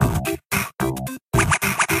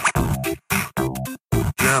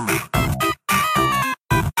Hello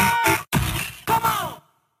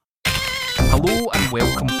and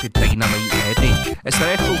welcome to Dynamite Eddie. It's the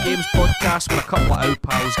Retro Games podcast where a couple of OW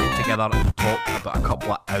pals get together and talk about a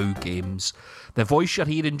couple of OW games. The voice you're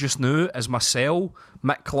hearing just now is myself,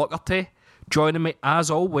 Mick. Joining me as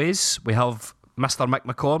always, we have Mr. Mick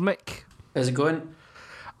McCormick. How's it going?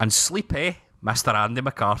 And sleepy, Mr. Andy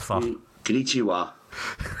MacArthur. Konnichiwa.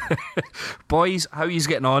 Boys, how are you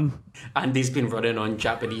getting on? Andy's been running on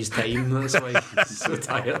Japanese time, that's why he's so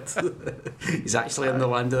tired. He's actually in the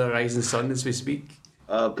land of the rising sun as we speak.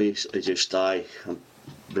 I basically just die.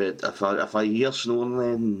 But if I hear snoring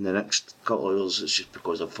then in the next couple of hours, it's just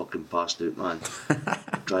because I've fucking passed out, man.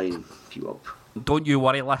 Try and keep up. Don't you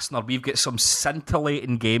worry, listener, we've got some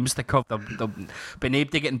scintillating games to cover. They've been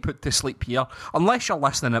able to get put to sleep here. Unless you're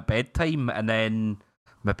listening at bedtime and then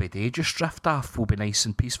maybe they just drift off, will be nice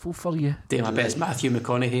and peaceful for you. Doing my best Matthew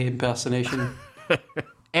McConaughey impersonation.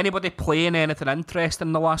 Anybody playing anything interesting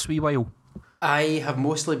in the last wee while? I have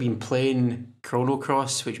mostly been playing Chrono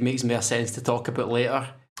Cross, which makes more sense to talk about later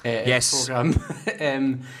yes. in the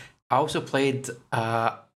programme. I also played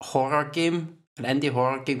a horror game, an indie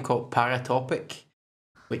horror game called Paratopic,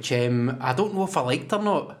 which I don't know if I liked or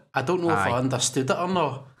not. I don't know if I understood it or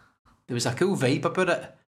not. There was a cool vibe about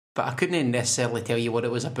it, but I couldn't necessarily tell you what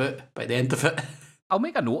it was about by the end of it. I'll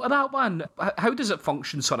make a note of that one. How does it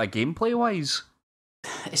function sort of gameplay-wise?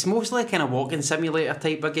 It's mostly a kind of walking simulator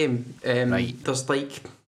type of game. Right. There's like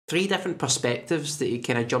 3 different perspectives that it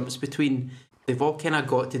kind of jumps between. They've all kind of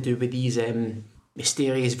got to do with these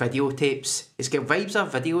mysterious videotapes. It's got vibes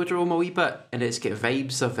of Videodrome a wee bit, and it's got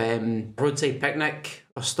vibes of Roadside Picnic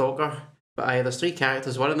or Stalker. But there's 3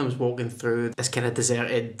 characters. One of them is walking through this kind of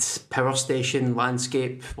deserted power station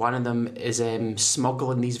landscape. One of them is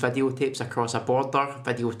smuggling these videotapes across a border.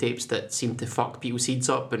 Videotapes that seem to fuck people's heads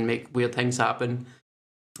up and make weird things happen.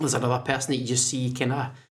 There's another person that you just see kind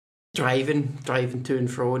of driving to and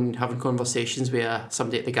fro and having conversations with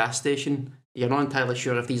somebody at the gas station. You're not entirely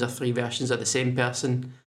sure if these are 3 versions of the same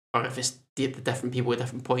person or if it's the different people at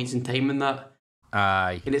different points in time and that.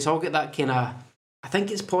 Aye. And it's all got that kind of... I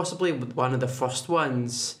think it's possibly one of the first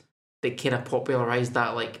ones that kind of popularised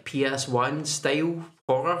that like PS1 style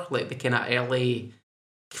horror, like the kind of early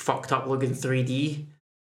fucked up looking 3D.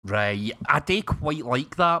 Right, I do quite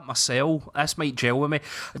like that myself. This might gel with me.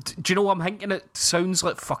 Do you know what I'm thinking? It sounds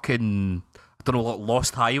like fucking, I don't know, like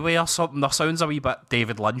Lost Highway or something. There sounds a wee bit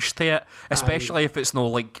David Lynch to it, especially if it's not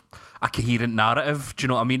like a coherent narrative. Do you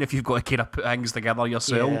know what I mean? If you've got to kind of put things together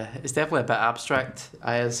yourself. Yeah, it's definitely a bit abstract.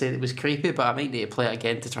 I said it was creepy, but I might need to play it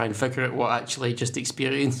again to try and figure out what I actually just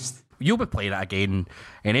experienced. You'll be playing it again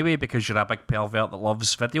anyway because you're a big pervert that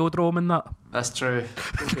loves Videodrome and that. That's true.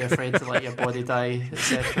 Don't be afraid to let your body die,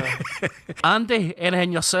 etc. Andy,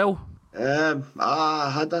 anything yourself?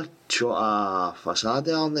 I had a shot of Facade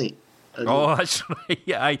the other night. Oh, that's right.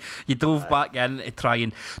 Aye. You dove back in to try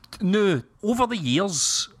and... No, over the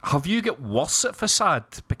years, have you got worse at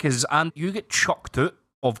Facade? Because you get chucked out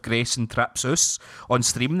of Grace and Tripp's house on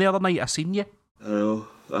stream the other night. I seen you.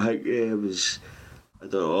 I think it was... I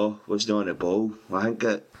don't know, wasn't on the ball. I think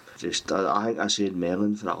I said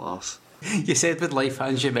melon for a laugh. You said with life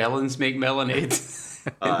hands you melons, make melonade.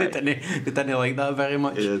 they didn't like that very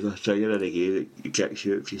much. Yeah, the trigger of the game, it kicks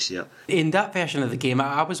you out if you see it. In that version of the game,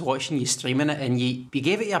 I was watching you streaming it and you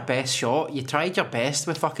gave it your best shot. You tried your best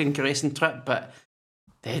with fucking Grace and Tripp, but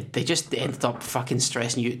they just ended up fucking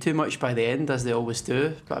stressing you too much by the end, as they always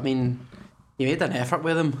do. But I mean, you made an effort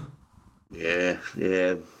with them. Yeah.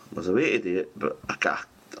 There's a way to do it, but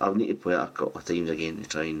I'll need to play it a couple of times again to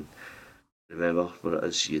try and remember what it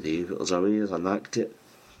is you do. But there's a knack to it.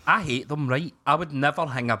 I hate them, right? I would never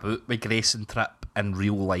hang about with Grace and Tripp in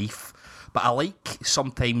real life, but I like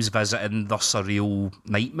sometimes visiting the surreal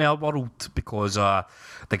nightmare world because the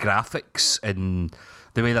graphics and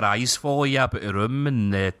the way their eyes follow you about the room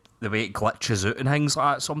and the way it glitches out and things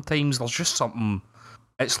like that. Sometimes there's just something...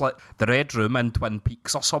 It's like the Red Room in Twin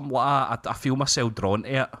Peaks or something like that. I feel myself drawn to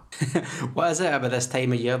it. What is it about this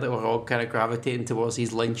time of year that we're all kind of gravitating towards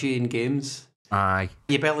these Lynchian games? Aye.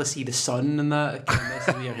 You barely see the sun and that. It kind of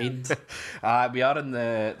messes with your head. We are in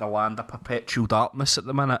the land of perpetual darkness at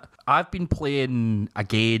the minute. I've been playing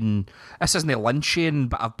again. This isn't Lynchian,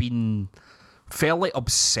 but I've been fairly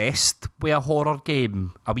obsessed with a horror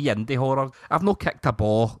game, a wee indie horror. I've not kicked a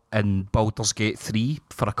ball in Baldur's Gate 3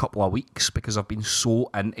 for a couple of weeks because I've been so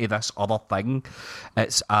into this other thing.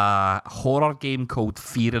 It's a horror game called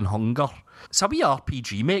Fear and Hunger. It's a wee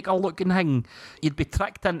RPG maker looking thing. You'd be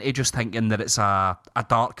tricked into just thinking that it's a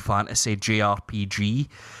dark fantasy JRPG,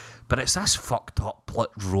 but it's this fucked up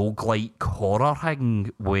like roguelike horror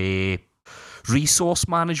thing with resource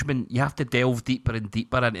management. You have to delve deeper and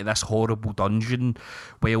deeper into this horrible dungeon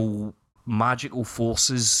while magical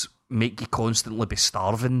forces make you constantly be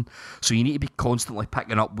starving. So you need to be constantly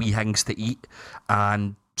picking up wee things to eat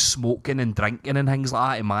and smoking and drinking and things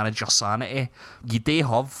like that to manage your sanity. You do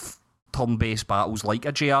have turn-based battles like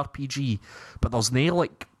a JRPG, but there's no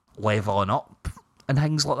like leveling up and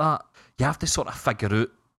things like that. You have to sort of figure out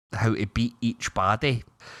how to beat each baddie.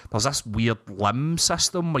 There's this weird limb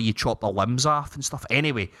system where you chop the limbs off and stuff.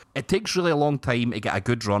 Anyway, it takes really a long time to get a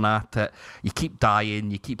good run at it. You keep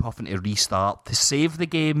dying, you keep having to restart. To save the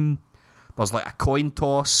game, there's like a coin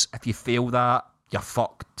toss. If you fail that, you're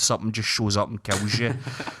fucked. Something just shows up and kills you.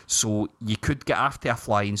 So you could get after a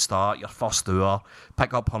flying start your first hour,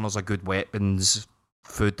 pick up hundreds of good weapons,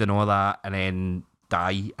 food and all that, and then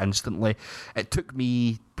die instantly. It took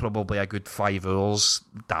me probably a good 5 hours,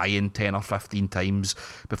 dying 10 or 15 times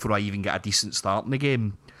before I even get a decent start in the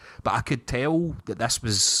game. But I could tell that this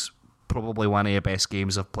was probably one of the best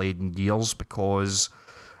games I've played in years, because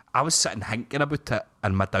I was sitting thinking about it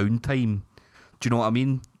in my downtime. Do you know what I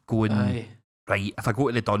mean? Going, Aye. right, if I go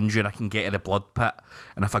to the dungeon, I can get to the blood pit.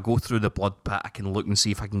 And if I go through the blood pit, I can look and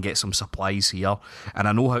see if I can get some supplies here. And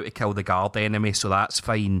I know how to kill the guard enemy, so that's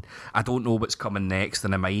fine. I don't know what's coming next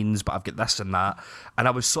in the mines, but I've got this and that. And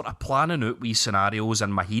I was sort of planning out wee scenarios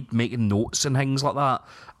in my head, making notes and things like that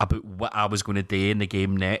about what I was going to do in the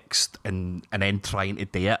game next, and then trying to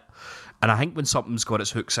do it. And I think when something's got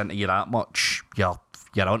its hooks into you that much, you're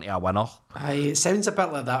onto a winner. Aye, it sounds a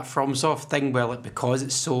bit like that FromSoft thing where, like, because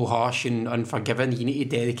it's so harsh and unforgiving, you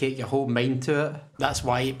need to dedicate your whole mind to it. That's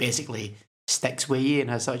why it basically sticks with you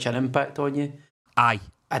and has such an impact on you. Aye.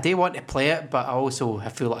 I do want to play it, but I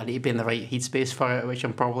feel like I need to be in the right headspace for it, which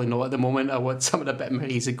I'm probably not at the moment. I want something a bit more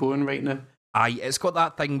easy going right now. Aye, it's got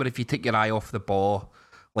that thing where if you take your eye off the ball,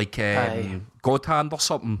 like God Hand or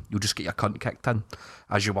something, you'll just get your cunt kicked in.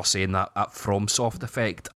 As you were saying, that FromSoft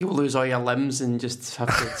effect. You'll lose all your limbs and just have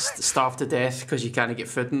to starve to death because you can't get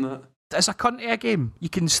food in that. It's a cunty game. You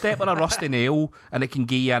can step on a rusty nail and it can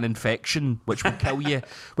give you an infection, which will kill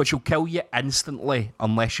you, instantly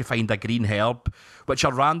unless you find a green herb, which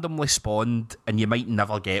are randomly spawned and you might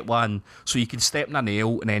never get one. So you can step on a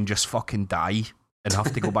nail and then just fucking die and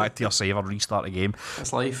have to go back to your save and restart the game.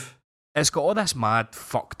 That's life. It's got all this mad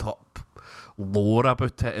fucked up lore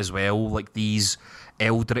about it as well, like these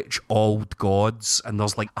eldritch old gods, and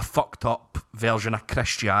there's like a fucked up version of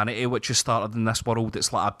Christianity which has started in this world.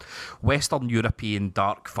 It's like a Western European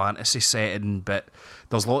dark fantasy setting, but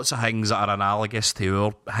there's lots of things that are analogous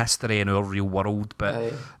to our history and our real world,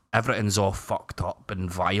 but everything's all fucked up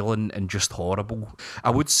and violent and just horrible. I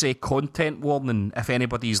would say content warning if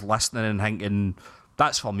anybody's listening and thinking,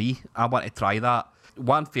 that's for me, I want to try that.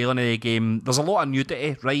 One failing of the game, there's a lot of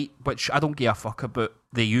nudity, right, which I don't give a fuck about.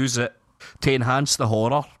 They use it to enhance the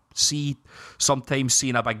horror. Sometimes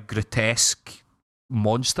seeing a big grotesque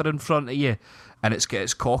monster in front of you and it's got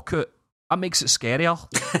its cock out, that makes it scarier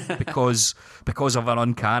because of an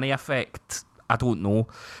uncanny effect. I don't know.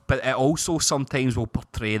 But it also sometimes will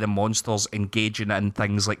portray the monsters engaging in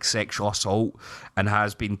things like sexual assault and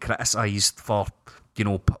has been criticised for,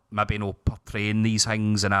 maybe not portraying these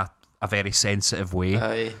things in a very sensitive way.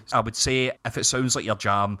 Aye. I would say if it sounds like your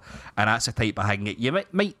jam and that's the type of thing that you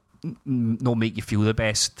might not make you feel the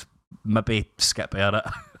best, maybe skip over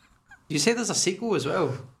it. You say there's a sequel as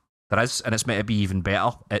well? There is, and it's meant to be even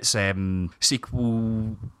better. Its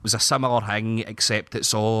sequel was a similar thing, except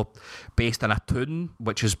it's all based in a town,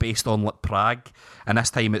 which is based on like Prague, and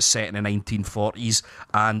this time it's set in the 1940s,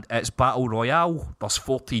 and it's Battle Royale. There's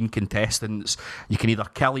 14 contestants. You can either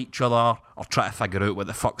kill each other or try to figure out what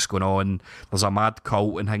the fuck's going on. There's a mad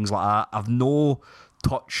cult and things like that. I've no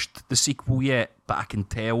touched the sequel yet, but I can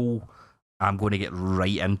tell I'm going to get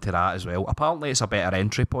right into that as well. Apparently it's a better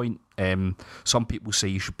entry point. Some people say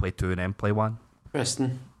you should play 2 and then play 1.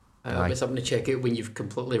 Interesting. It'll be something to check out when you've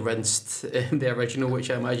completely rinsed the original, which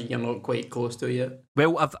I imagine you're not quite close to yet.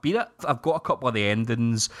 Well, I've got a couple of the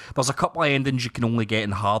endings. There's a couple of endings you can only get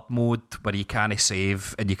in hard mode where you can't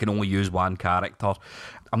save and you can only use one character.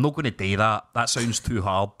 I'm not going to do that. That sounds too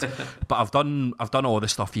hard. But I've done all the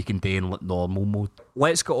stuff you can do in like normal mode.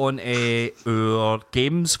 Let's get on to our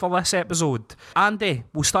games for this episode. Andy,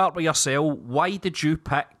 we'll start with yourself. Why did you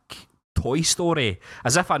pick Toy Story?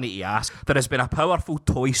 As if I need to ask. There has been a powerful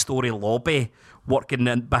Toy Story lobby working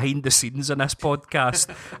behind the scenes in this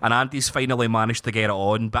podcast, and Andy's finally managed to get it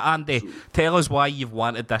on. But Andy, tell us why you've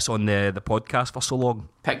wanted this on the podcast for so long.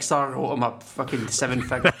 Pixar wrote him a fucking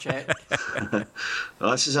 7-figure check.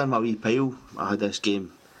 Well, this is in my wee pile. I had this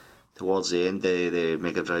game towards the end of the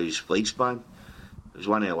Mega Drive's lifespan. It was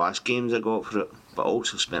one of the last games I got for it. but I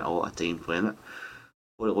also spent a lot of time playing it.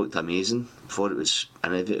 Thought it looked amazing. Thought it was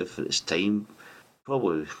innovative for its time.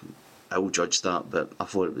 Probably I'll judge that, but I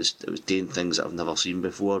thought it was doing things that I've never seen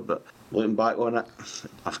before. But looking back on it,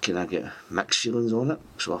 I've kind of got mixed feelings on it.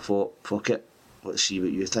 So I thought, fuck it, let's see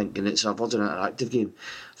what you think. And it's a Virgin Interactive game.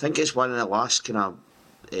 I think it's one of the last kind of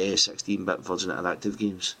 16-bit Virgin Interactive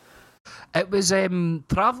games. It was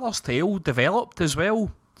Traveller's Tale developed as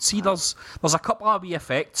well. See, there's a couple of wee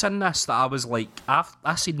effects in this that I was like,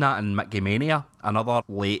 I seen that in Mickey Mania, another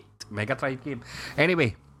late Mega Drive game.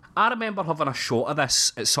 Anyway, I remember having a shot of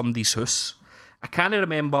this at somebody's house. I can't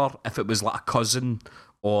remember if it was like a cousin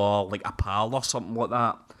or like a pal or something like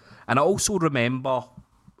that. And I also remember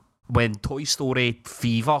when Toy Story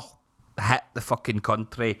fever hit the fucking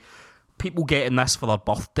country, people getting this for their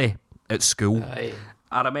birthday at school. Aye.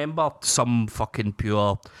 I remember some fucking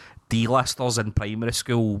pure D-listers in primary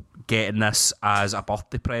school getting this as a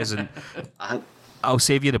birthday present. I'll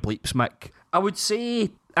save you the bleeps, Mick. I would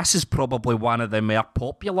say this is probably one of the more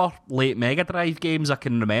popular late Mega Drive games I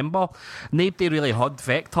can remember. Nobody really had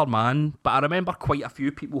Vector Man, but I remember quite a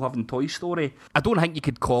few people having Toy Story. I don't think you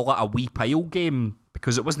could call it a wee pile game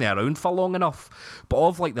because it wasn't around for long enough. But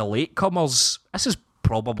of like the latecomers, this is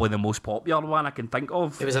probably the most popular one I can think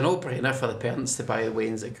of. It was a no-brainer for the parents to buy the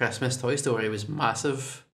Wayne's at Christmas. Toy Story was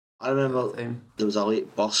massive. I remember there was a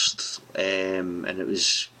late burst, and it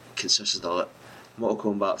was consisted of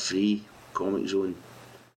Mortal Kombat 3, Comic Zone,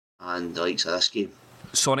 and the likes of this game.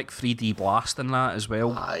 Sonic 3D Blast and that as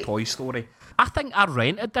well. Aye. Toy Story. I think I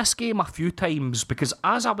rented this game a few times because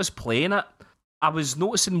as I was playing it, I was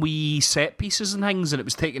noticing wee set pieces and things and it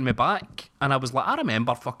was taking me back. And I was like, I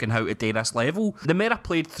remember fucking how to do this level. The more I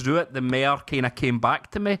played through it, the more kind of came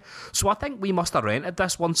back to me. So I think we must have rented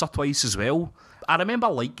this once or twice as well. I remember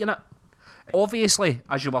liking it. Obviously,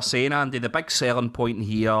 as you were saying, Andy, the big selling point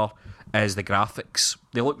here is the graphics.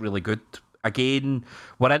 They look really good. Again,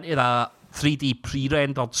 we're into that 3D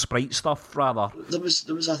pre-rendered sprite stuff, rather. There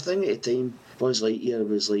was a thing at the time, Buzz Lightyear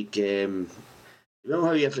was like, you know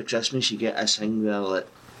how every Christmas you get this thing where like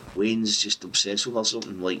Wayne's just obsessed with or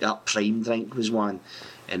something, like that Prime drink was one,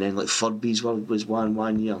 and then like Furbies was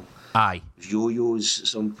one year. Aye. Yo-yos at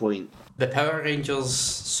some point. The Power Rangers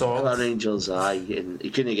sword. Power Rangers, aye, and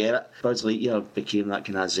you couldn't get it. Buzz Lightyear became that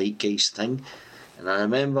kind of zeitgeist thing. And I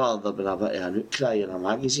remember there been a bit of an outcry in a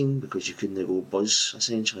magazine because you couldn't go Buzz,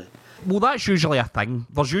 essentially. Well, that's usually a thing.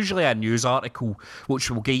 There's usually a news article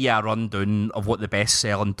which will give you a rundown of what the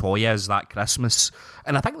best-selling toy is that Christmas.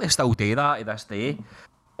 And I think they still do that to this day.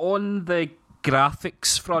 On the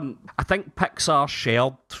graphics front, I think Pixar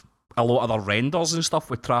shared a lot of their renders and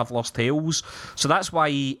stuff with Traveller's Tales. So that's why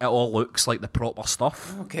it all looks like the proper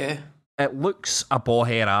stuff. Okay. It looks a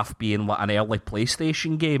ball-hair off being like an early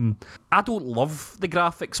PlayStation game. I don't love the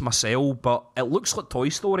graphics myself, but it looks like Toy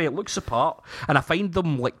Story. It looks the part, and I find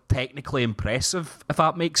them like technically impressive, if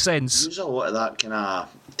that makes sense. There's a lot of that kind of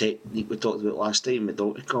technique we talked about last time with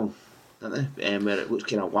Donkey Kong, didn't they? Where it looks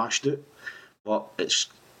kind of washed out, but it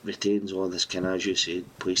retains all this kind of, as you said,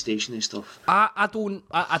 PlayStation-y stuff. I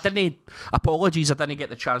didn't, apologies, I didn't get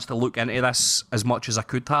the chance to look into this as much as I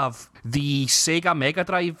could have. The Sega Mega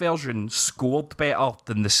Drive version scored better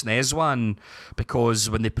than the SNES one because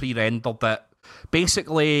when they pre-rendered it,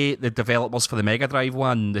 basically the developers for the Mega Drive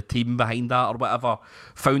one, the team behind that or whatever,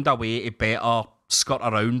 found a way to better skirt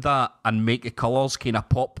around that and make the colours kind of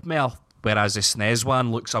pop more, whereas the SNES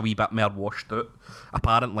one looks a wee bit more washed out,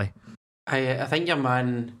 apparently. I think your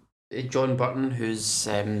man, John Burton, who's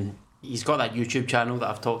he's got that YouTube channel that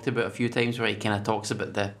I've talked about a few times where he kind of talks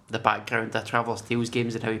about the background of Traveller's Tales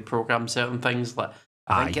games and how he programs certain things. Like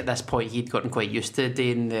I think at this point he'd gotten quite used to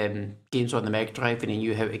doing games on the Mega Drive and he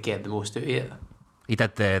knew how to get the most out of it. He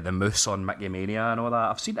did the moose on Mickey Mania and all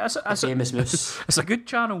that. I've seen it. It's famous moose. It's a good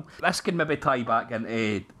channel. This can maybe tie back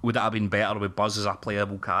into would it have been better with Buzz as a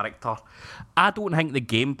playable character. I don't think the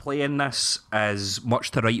gameplay in this is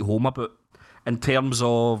much to write home about in terms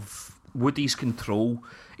of Woody's control.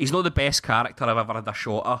 He's not the best character I've ever had a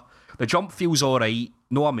shot at. The jump feels alright,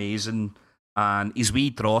 no amazing, and his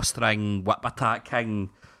wee drawstring whip attack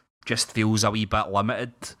thing just feels a wee bit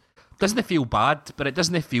limited. Doesn't feel bad, but it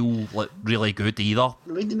doesn't feel like really good either.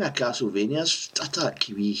 Reminding me of Castlevania's attack,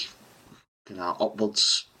 wee kind of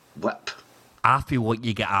upwards whip. I feel like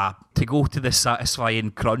you get to go to the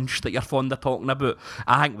satisfying crunch that you're fond of talking about.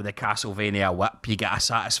 I think with the Castlevania whip, you get a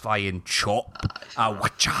satisfying chop, a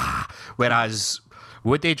witcha. Whereas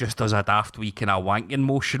Woody just does a daft wee kind of wanking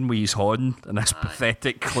motion with his horn, and this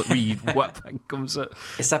pathetic wee whip thing comes out.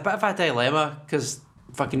 It's a bit of a dilemma because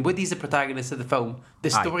fucking Woody's the protagonist of the film.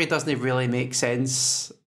 The story doesn't really make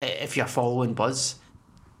sense if you're following Buzz.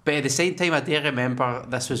 But at the same time, I do remember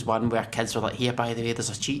this was one where kids were like, here, by the way, there's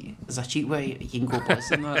a cheat way you can go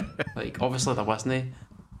Buzz in that. Like, obviously there wasn't.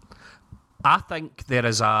 I think there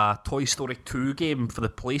is a Toy Story 2 game for the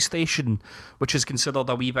PlayStation, which is considered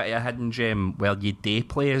a wee bit of a hidden gem where you day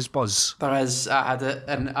play as Buzz. There is, I had it,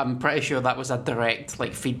 and I'm pretty sure that was a direct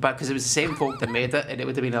feedback, because it was the same folk that made it, and it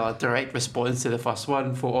would have been a direct response to the first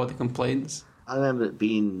one for all the complaints. I remember it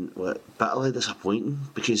being bitterly disappointing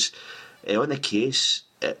because on the case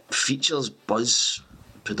it features Buzz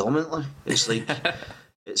predominantly. It's like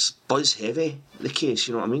it's Buzz heavy, the case,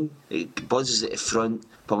 you know what I mean? Buzz is at the front,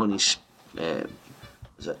 pulling his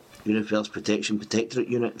Universe Protection Protectorate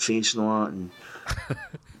unit face and all that, and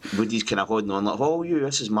Woody's kind of holding on like, oh,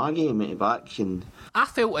 this is my game at the back. And I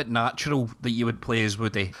felt it natural that you would play as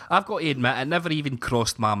Woody. I've got to admit, it never even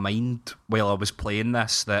crossed my mind while I was playing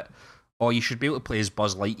this that, oh, you should be able to play as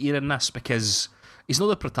Buzz Lightyear in this because he's not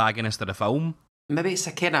the protagonist of the film. Maybe it's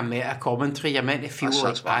a kind of meta commentary. You're meant to feel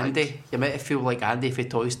like Andy. You're meant to feel like Andy for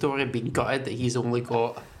Toy Story being gutted that he's only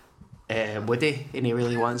got Woody and he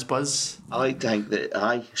really wants Buzz. I like to think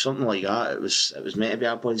that something like that. It was meant to be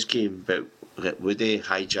a Buzz game, but Woody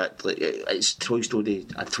hijacked it's Toy Story,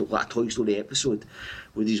 a Toy Story episode.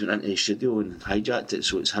 Woody's went into the studio and hijacked it,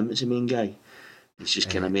 so it's him as the main guy. He's just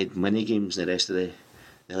kind of made mini games and the rest of the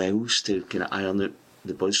levels to kind of iron out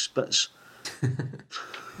the Buzz bits.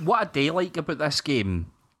 What I do like about this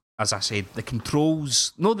game, as I said, the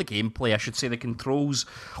controls, not the gameplay, I should say, the controls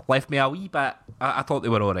left me a wee bit, I thought they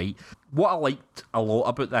were alright. What I liked a lot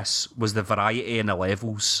about this was the variety in the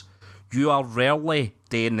levels. You are rarely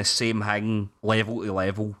doing the same thing level to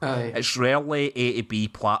level. Aye. It's rarely A to B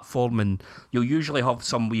platforming. You'll usually have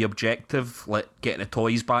some wee objective, like getting the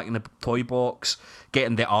toys back in the toy box,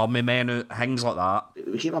 getting the army men out, things like that.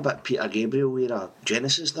 It became a bit Peter Gabriel era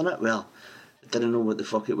Genesis, didn't it? Well, I didn't know what the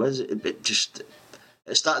fuck it was.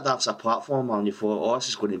 It started off as a platformer and you thought, oh, this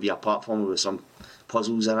is going to be a platformer with some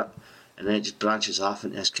puzzles in it. And then it just branches off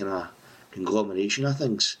into this kind of conglomeration of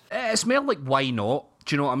things. It's more like, why not?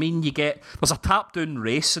 Do you know what I mean? There's a tap-down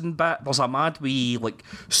racing bit, there's a mad wee,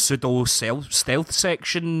 pseudo-stealth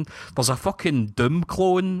section, there's a fucking Doom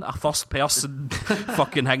clone, a first-person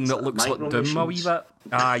fucking thing that looks like Doom a wee bit.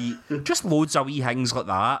 Aye, just loads of wee things like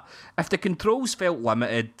that. If the controls felt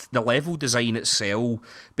limited, the level design itself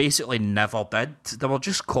basically never did. There were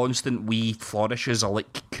just constant wee flourishes of,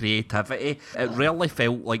 creativity. It rarely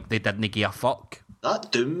felt like they didn't give a fuck.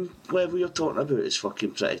 That Doom level you're talking about is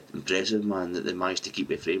fucking pretty impressive, man, that they managed to keep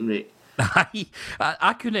the frame rate.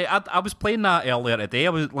 I couldn't. I was playing that earlier today.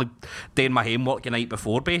 I was doing my homework the night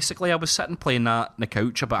before. Basically, I was sitting playing that on the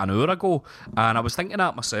couch about an hour ago, and I was thinking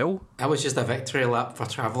that myself. That was just a victory lap for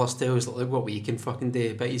Traveller's Tales. Look what we can fucking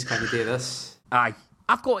do. But he's going to do this. Aye,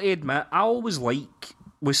 I've got to admit, I always like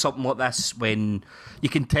with something like this when you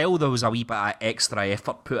can tell there was a wee bit of extra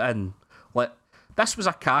effort put in. This was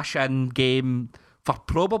a cash-in game for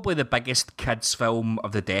probably the biggest kids film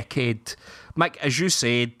of the decade. Mick, as you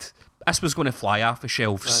said, this was going to fly off the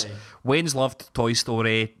shelves. Aye. Wayne's loved Toy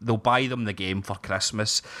Story. They'll buy them the game for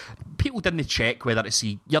Christmas. People didn't check whether to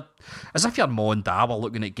see... as if your mum and dad were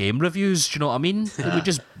looking at game reviews, do you know what I mean? They would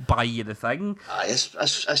just buy you the thing. Aye,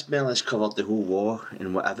 this man has covered the whole war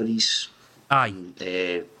and whatever he's... Aye.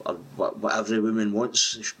 Or what every woman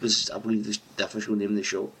wants was, I believe, the official name of the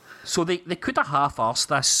show. So they could have half-arsed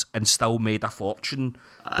this and still made a fortune,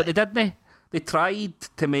 but they didn't. They tried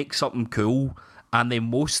to make something cool, and they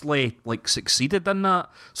mostly succeeded in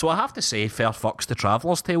that. So I have to say, fair fucks to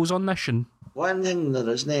Traveller's Tales on this. And one thing there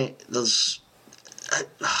isn't, there's...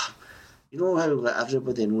 You know how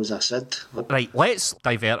everybody knows I said? Right, let's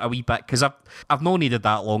divert a wee bit, because I've not needed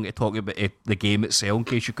that long to talk about the game itself, in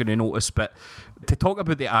case you couldn't notice, but to talk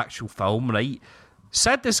about the actual film, right...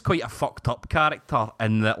 Sid is quite a fucked up character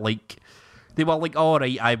in that, they were like, all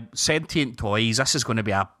right, I'm sentient toys, this is going to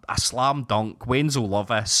be a slam dunk, Wayne's will love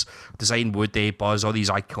this, design Woody, Buzz, all these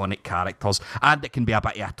iconic characters, and it can be a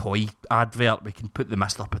bit of a toy advert, we can put the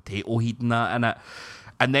Mr. Potato Head and that in it.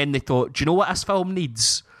 And then they thought, do you know what this film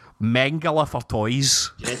needs? Mengele for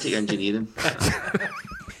toys. Genetic engineering.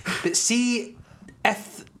 But see,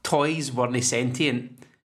 if toys weren't sentient,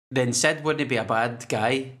 then Sid wouldn't be a bad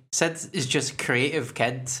guy. Sid is just a creative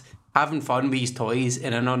kid having fun with his toys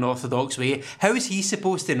in an unorthodox way. How is he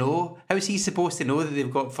supposed to know? How is he supposed to know that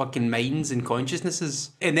they've got fucking minds and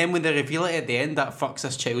consciousnesses? And then when they reveal it at the end, that fucks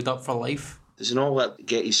this child up for life. Does he not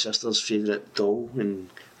get his sister's favourite doll and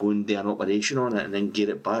go and do an operation on it and then get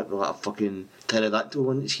it back with a fucking pterodactyl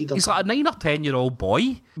on its head? He's like a 9 or 10 year old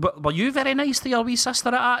boy. But were you very nice to your wee sister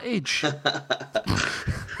at that age?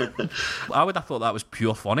 I would have thought that was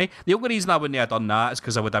pure funny. The only reason I wouldn't have done that is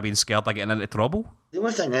because I would have been scared of getting into trouble. The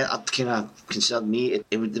only thing that kind of concerned me,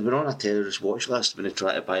 it would have been on a terrorist watch list when they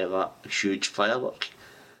tried to buy that huge firework.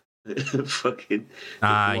 Fucking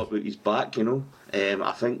Aye. up out his back, you know.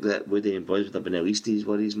 I think that Woody and Buzz would have been at least his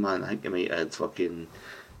worries, man. I think they might have had fucking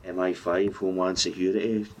MI5, Homeland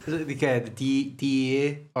Security. Is it the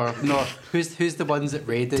DEA? Or no, who's the ones that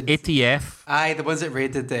raided? ATF. Aye, the ones that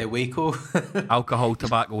raided Waco. Alcohol,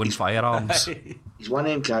 tobacco and firearms. He's one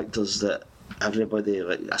of them characters that everybody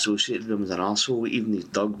like associated with him as an arsehole. Even his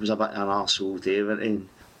dog was a bit of an arsehole to everything.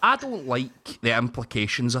 I don't like the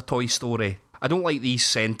implications of Toy Story. I don't like these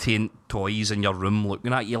sentient toys in your room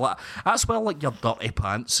looking at you. Like, that's where like your dirty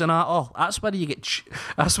pants and that. Oh, that's where you get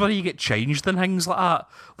changed and things like that.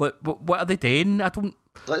 Like, what are they doing? I don't.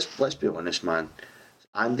 Let's be honest, man.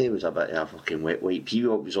 Andy was a bit of a fucking wet wipe. He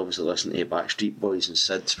was obviously listening to Backstreet Boys, and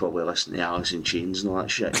Sid's probably listening to Alice in Chains and all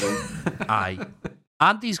that shit. You know? Aye.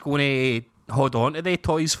 Andy's going to hold on to their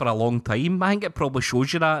toys for a long time. I think it probably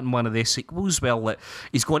shows you that in one of their sequels. Well, like,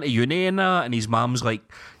 he's going to uni and that, and his mum's like,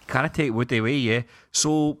 "Can I take Woody away?" Yeah.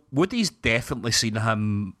 So Woody's definitely seen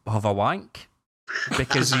him have a wank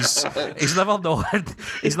because he's never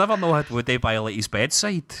known Woody by like his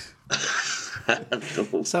bedside.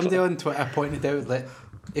 Somebody on Twitter pointed out that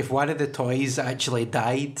if one of the toys actually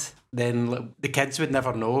died, then like, the kids would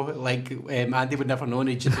never know. Like Andy would never know, and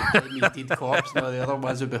he'd just be a dead corpse, and all the other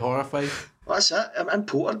ones would be horrified. Well, that's it. In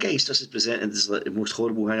Poltergeist, this is presented as like the most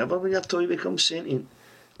horrible thing ever when your toy becomes sentient.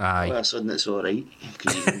 Aye. All of a sudden it's alright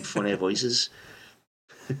because you can funny voices.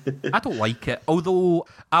 I don't like it. Although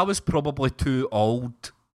I was probably too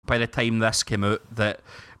old by the time this came out that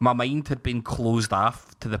my mind had been closed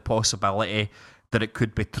off to the possibility that it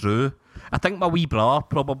could be true. I think my wee brother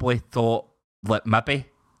probably thought that maybe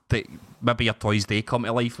your toys do come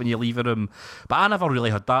to life when you leave a room. But I never really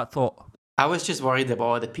had that thought. I was just worried about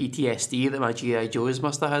all the PTSD that my G.I. Joes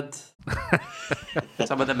must have had.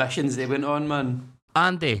 Some of the missions they went on, man.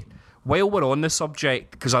 Andy, while we're on the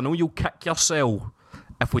subject, because I know you'll kick yourself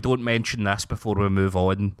if we don't mention this before we move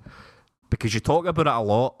on, because you talk about it a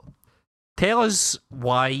lot. Tell us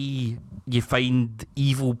why you find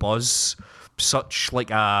Evil Buzz such like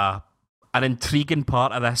an intriguing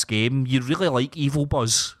part of this game. You really like Evil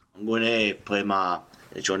Buzz. I'm going to play my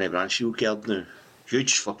Johnny Bransfield card now.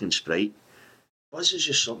 Huge fucking sprite. Buzz is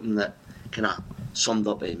just something that kind of summed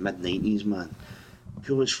up the mid-90s, man.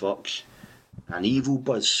 Cool as fuck. An Evil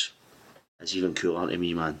Buzz is even cooler to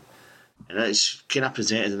me, man. And it's kind of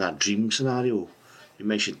presented in a dream scenario. You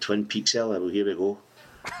mentioned Twin Peaks earlier, well, here we go.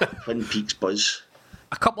 Twin Peaks Buzz.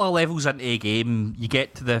 A couple of levels into a game, you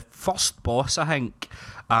get to the first boss, I think,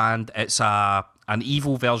 and it's an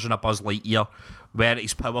evil version of Buzz Lightyear where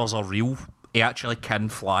his powers are real. He actually can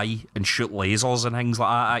fly and shoot lasers and things like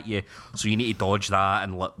that at you. So you need to dodge that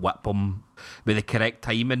and whip him with the correct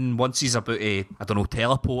timing. Once he's about to, I don't know,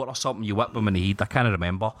 teleport or something, you whip him in the head. I can't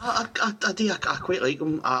remember. I quite like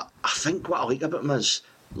him. I think what I like about him is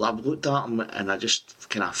I looked at him and I just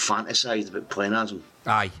kind of fantasised about playing as him.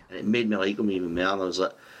 Aye. And it made me like him even more. And I was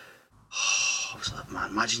like, man,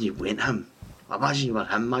 imagine you went him. Imagine you were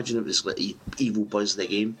him. Imagine it was like Evil Buzz the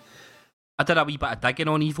game. I did a wee bit of digging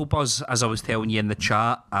on Evil Buzz, as I was telling you in the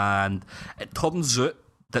chat, and it turns out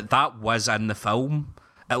that was in the film.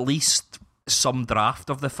 At least some draft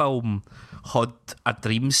of the film had a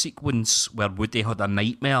dream sequence where Woody had a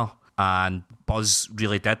nightmare and Buzz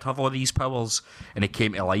really did have all these powers and he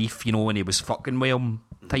came to life, you know, and he was fucking with him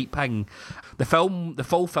type thing. The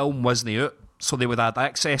full film wasn't out, so they would have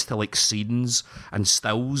access to like scenes and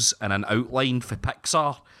stills and an outline for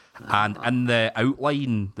Pixar. And in the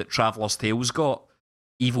outline that Traveller's Tales got,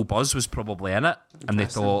 Evil Buzz was probably in it, and they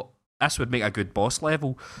thought this would make a good boss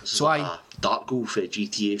level. So a dark goal for a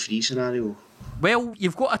GTA 3 scenario. Well,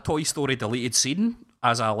 you've got a Toy Story deleted scene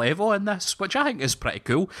as a level in this, which I think is pretty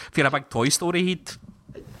cool. If you're a big Toy Story head,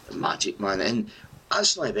 magic, man, and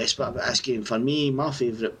that's not the best bit about this game. For me, my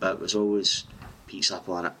favourite bit was always Pizza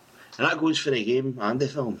Planet, and that goes for the game and the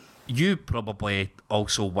film. You probably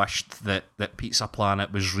also wished that Pizza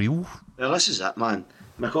Planet was real. Well, this is it, man.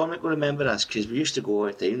 McCormick will remember this because we used to go all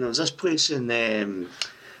the time. There was this place in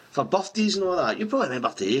for birthdays and all that. You probably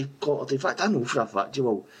remember today. In fact, I know for a fact you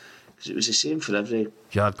will, because it was the same for every.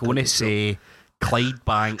 You're going to say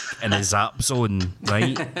Clydebank in a Zap Zone,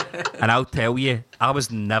 right? And I'll tell you, I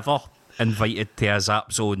was never invited to a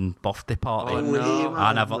Zap Zone birthday party. Oh, no.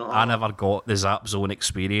 I never got the Zap Zone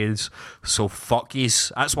experience. So fuck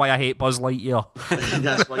yous. That's why I hate Buzz Lightyear.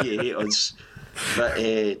 That's why you hate us. But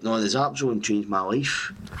no, the Zap Zone changed my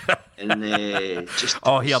life. And just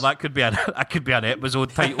that could be an episode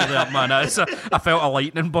title there, man. I felt a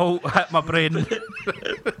lightning bolt hit my brain.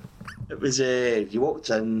 It was you walked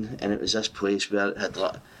in and it was this place where it had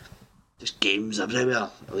like just games everywhere.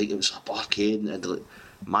 Like it was like arcade and it had like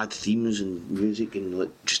mad themes and music and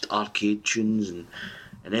like just arcade tunes and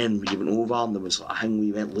then when you went over and there was like a thing where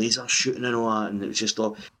you went laser shooting and all that, and it was just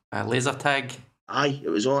all a laser tag. Aye, it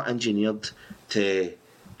was all engineered to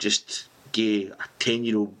just give a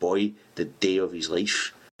 10-year-old boy the day of his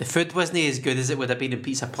life. The food wasn't as good as it would have been in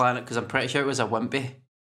Pizza Planet because I'm pretty sure it was a Wimpy.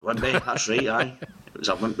 Wimpy, that's right, aye. It was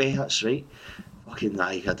a Wimpy, that's right. Fucking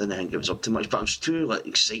aye, I didn't think it was up too much, but I was too like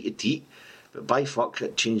excited to eat. But by fuck,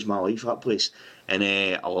 it changed my life, that place. And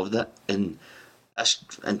I loved it. And this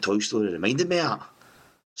in Toy Story reminded me of that.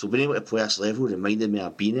 So being able to play this level reminded me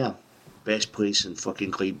of being there. Best place in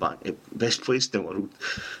fucking Clydebank. Best place in the world.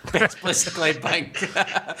 Best place in Clydebank.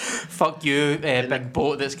 Fuck you, big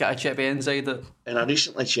boat that's got a chippy inside it. And I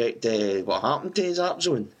recently checked what happened to Zap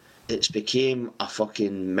Zone. It's became a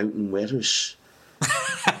fucking mountain warehouse.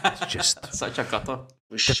 It's just such a gutter.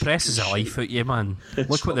 Depresses the life out you, man.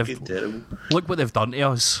 Look what they've done to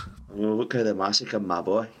us. Well, look how they massacred my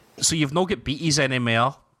boy. So you've not got Beaties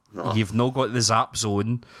anymore. No. You've not got the Zap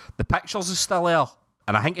Zone. The pictures is still there.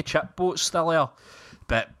 And I think the chip boat's still there.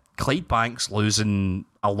 But Clydebank's losing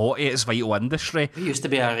a lot of its vital industry. It used to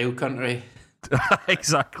be a real country.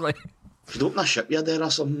 Exactly. Could open a shipyard there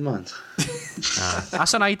or something, man.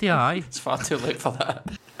 That's an idea, aye. It's far too late for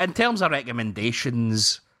that. In terms of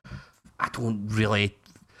recommendations, I don't really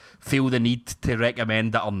feel the need to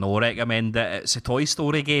recommend it or no recommend it. It's a Toy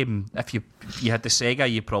Story game. If you had the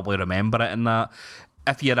Sega, you probably remember it in that.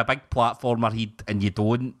 If you're a big platformer and you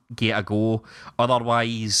don't, get a go.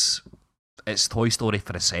 Otherwise, it's Toy Story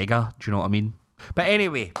for a Sega. Do you know what I mean? But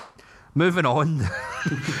anyway, moving on.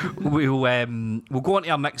 we'll go on to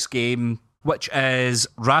our next game, which is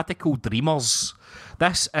Radical Dreamers.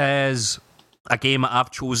 This is a game that I've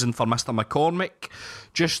chosen for Mr. McCormick,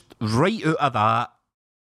 just right out of that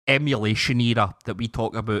emulation era that we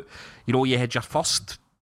talk about. You know, you had your first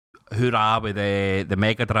hoorah with the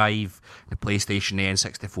Mega Drive, the PlayStation, the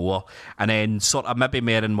N64, and then sort of maybe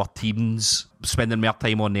more in more teams, spending more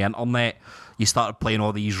time on the internet. You started playing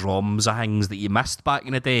all these ROMs of things that you missed back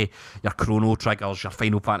in the day, your Chrono Triggers, your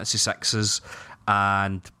Final Fantasy 6s,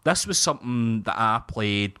 and this was something that I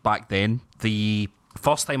played back then. The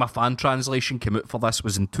first time a fan translation came out for this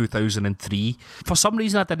was in 2003. For some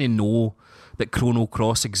reason I didn't know that Chrono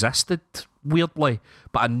Cross existed, weirdly,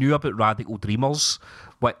 but I knew about Radical Dreamers,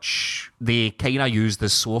 which they kind of used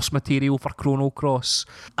as source material for Chrono Cross.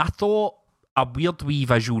 I thought a weird wee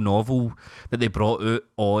visual novel that they brought out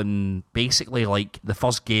on basically like the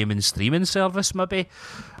first game and streaming service, maybe.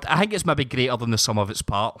 I think it's maybe greater than the sum of its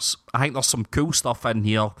parts. I think there's some cool stuff in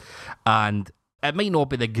here, and it might not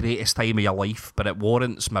be the greatest time of your life, but it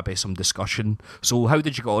warrants maybe some discussion. So how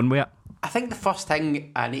did you get on with it? I think the first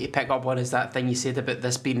thing I need to pick up on is that thing you said about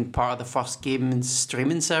this being part of the first game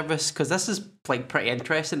streaming service, because this is like pretty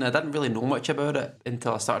interesting. I didn't really know much about it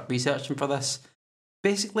until I started researching for this.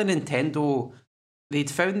 Basically, Nintendo,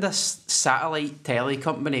 they'd found this satellite tele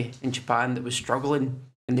company in Japan that was struggling,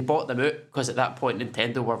 and they bought them out because at that point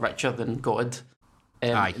Nintendo were richer than God.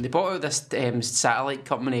 And they bought out this satellite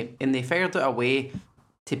company, and they figured out a way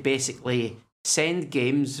to basically send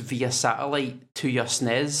games via satellite to your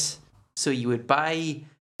SNES. So you would buy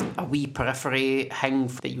a wee periphery thing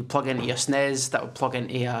that you would plug into your SNES that would plug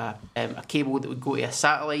into a cable that would go to a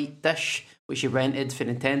satellite dish, which you rented for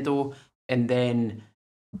Nintendo, and then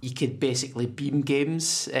you could basically beam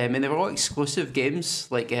games, and they were all exclusive games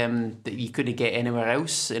like that you couldn't get anywhere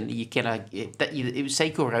else, and you kind of it would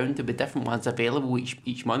cycle around. There'd be different ones available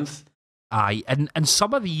each month. Aye, and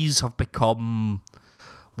some of these have become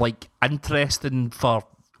like interesting for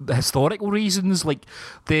historical reasons. Like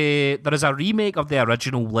there is a remake of the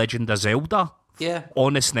original Legend of Zelda. Yeah.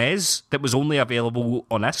 On the SNES that was only available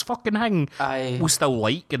on this fucking thing. We still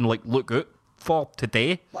like and like look out for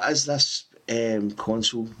today. What is this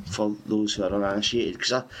console for those who are uninitiated?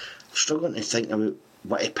 Because I'm struggling to think about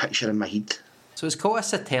what to picture in my head. So it's called a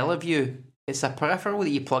Satellaview. It's a peripheral that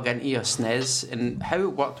you plug into your SNES, and how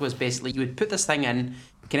it worked was basically you would put this thing in,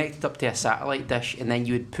 connect it up to a satellite dish, and then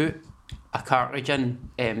you would put a cartridge in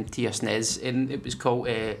to your SNES, and it was called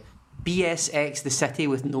BSX The City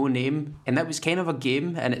with No Name, and that was kind of a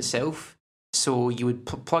game in itself. So you would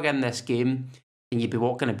plug in this game, and you'd be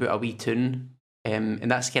walking about a wee toon, and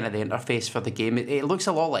that's kind of the interface for the game. It looks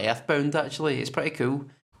a lot like Earthbound, actually. It's pretty cool.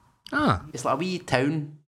 It's like a wee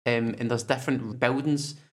town, and there's different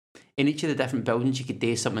buildings. in each of the different buildings you could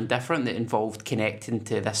do something different that involved connecting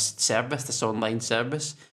to this service, this online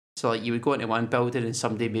service. So like you would go into one building and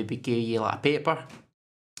somebody maybe gave you like a paper.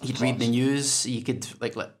 You'd read the news. You could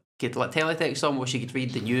get teletext almost. You could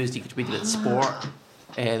read the news. You could read the sport,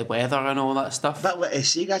 the weather, and all that stuff. That what a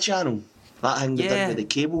Sega channel. That thing they did with the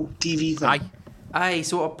cable TV thing. Aye.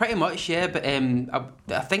 So pretty much, yeah. But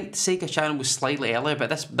I think the Sega channel was slightly earlier, but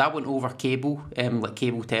that went over cable, like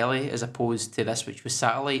cable telly, as opposed to this, which was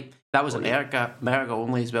satellite. That was America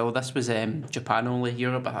only as well. This was Japan only.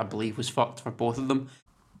 Europe, I believe, was fucked for both of them.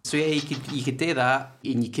 So yeah, you could do that,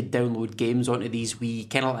 and you could download games onto these wee,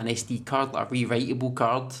 kind of like an SD card, like a rewritable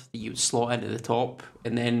card that you would slot into the top.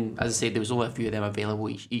 And then, as I said, there was only a few of them available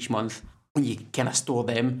each month, and you could kind of store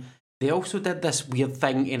them. They also did this weird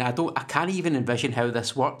thing, and I can't even envision how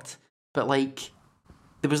this worked, but like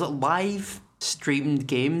there was like live streamed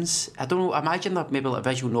games. I don't know. Imagine they're maybe like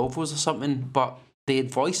visual novels or something, but they had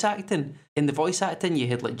voice acting. In the voice acting, you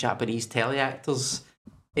had like Japanese teleactors,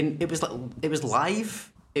 and it was live.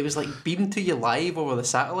 It was like beamed to you live over the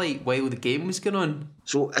satellite while the game was going on.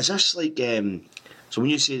 So is this like so when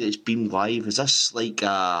you say that it's beamed live, is this like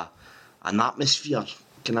an atmosphere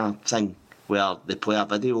kind of thing where they play a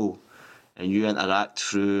video and you interact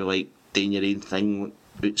through like doing your own thing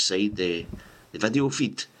outside the video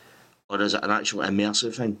feed, or is it an actual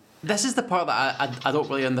immersive thing? This is the part that I don't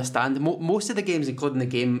really understand. Most of the games, including the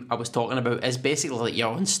game I was talking about, is basically like you're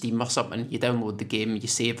on Steam or something. You download the game, you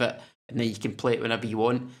save it, and then you can play it whenever you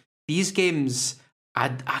want. These games, I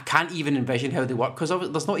can't even envision how they work, because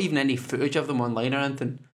there's not even any footage of them online or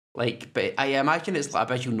anything. Like, but I imagine it's like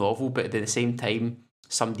a visual novel, but at the same time,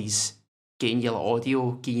 somebody's getting you like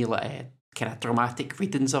audio, getting you like kind of dramatic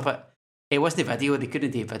readings of it. It wasn't a video; they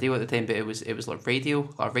couldn't do video at the time, but it was like radio,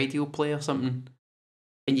 like a radio play or something.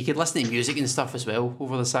 And you could listen to music and stuff as well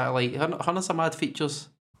over the satellite. Hundreds of mad features.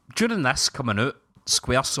 During this coming out,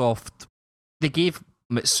 Squaresoft, they gave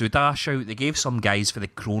Mitsuda a shout. They gave some guys for the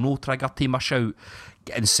Chrono Trigger team a shout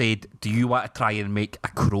and said, do you want to try and make a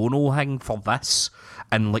Chrono thing for this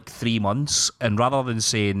in like 3 months? And rather than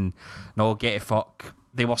saying, no, get it fuck,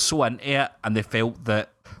 they were so into it and they felt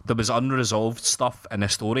that there was unresolved stuff in the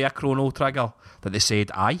story of Chrono Trigger that they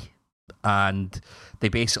said, aye. And they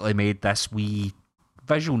basically made this wee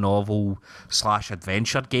visual novel /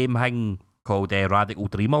 adventure game thing called Radical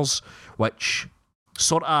Dreamers, which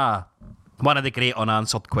sort of one of the great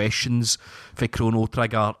unanswered questions for Chrono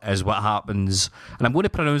Trigger is what happens, and I'm going to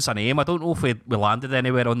pronounce a name, I don't know if we landed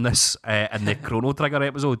anywhere on this in the Chrono Trigger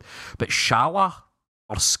episode, but Shala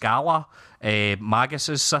or Scala,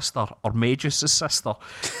 Magus's sister or Magus's sister.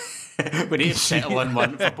 We need to settle on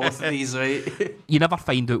one for both of these, right? You never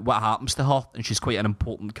find out what happens to her, and she's quite an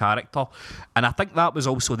important character. And I think that was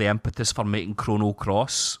also the impetus for making Chrono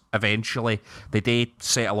Cross eventually. They did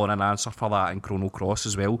settle on an answer for that in Chrono Cross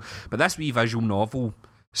as well. But this wee visual novel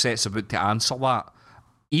sets about to answer that,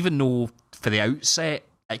 even though for the outset,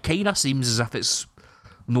 it kind of seems as if it's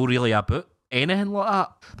not really about anything like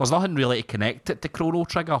that. There's nothing really to connect it to Chrono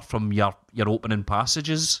Trigger from your opening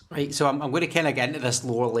passages. Right, so I'm going to kind of get into this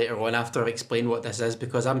lore later on after I explain what this is,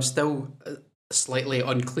 because I'm still slightly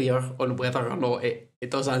unclear on whether or not it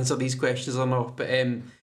does answer these questions or not. But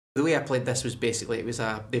the way I played this was basically, it was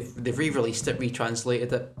they've re-released it,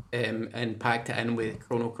 retranslated it, and packed it in with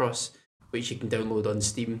Chrono Cross, which you can download on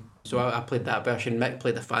Steam. So I played that version. Mick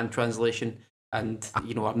played the fan translation, and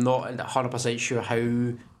I'm not 100% sure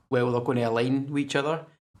how well they're going to align with each other.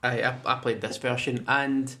 I played this version,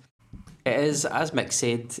 and it is, as Mick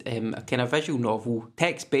said, a kind of visual novel,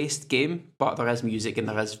 text-based game, but there is music and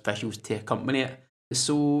there is visuals to accompany it.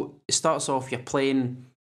 So it starts off, you're playing,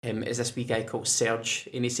 is this wee guy called Serge,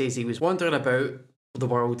 and he says he was wandering about the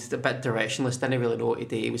world, a bit directionless, didn't really know what to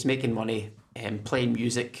do. He was making money, playing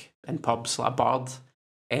music in pubs, like a bard,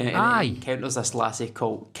 and he encounters this lassie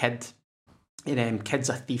called Kid, and Kid's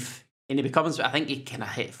a thief. And he becomes, I think he kind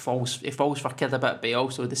of falls for Kid a bit, but he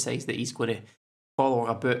also decides that he's going to follow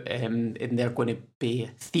her about, and they're going to be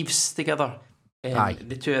thieves together.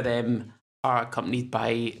 The two of them are accompanied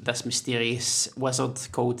by this mysterious wizard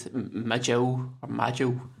called Magil,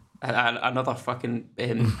 another fucking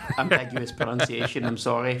ambiguous pronunciation, I'm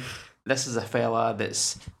sorry. This is a fella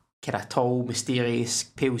that's kind of tall, mysterious,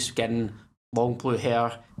 pale skin, long blue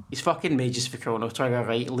hair. He's fucking Mages for Chrono Trigger,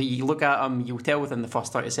 right? You look at him, you'll tell within the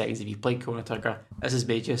first 30 seconds if you played Chrono Trigger, this is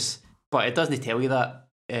Mages. But it doesn't tell you that,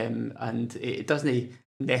 and it doesn't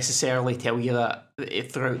necessarily tell you that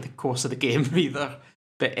throughout the course of the game either.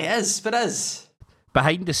 But it is.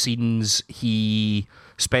 Behind the scenes, he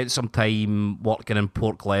spent some time working in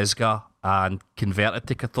Port Glasgow and converted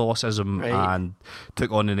to Catholicism Right. and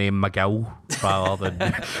took on the name McGill rather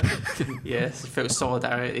than... Yes, felt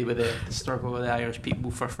solidarity with the struggle of the Irish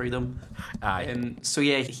people for freedom. Aye. So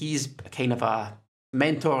yeah, he's kind of a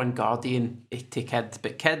mentor and guardian to Kid,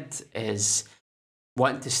 but Kid is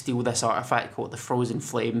wanting to steal this artifact called the Frozen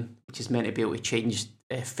Flame, which is meant to be able to change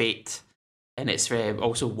fate, and it's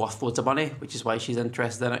also worth loads of money, which is why she's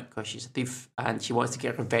interested in it, because she's a thief and she wants to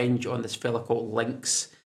get revenge on this fella called Lynx,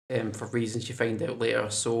 for reasons you find out later.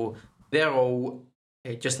 So they're all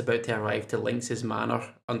just about to arrive to Lynx's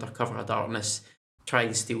manor under cover of darkness, try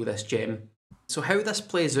and steal this gem. So how this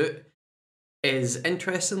plays out is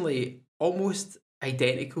interestingly almost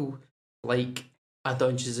identical, like a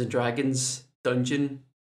Dungeons and Dragons dungeon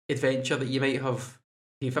adventure that you might have.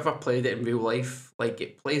 If you've ever played it in real life, like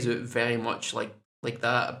it plays out very much like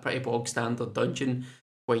that, a pretty bog standard dungeon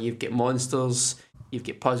where you've got monsters, you've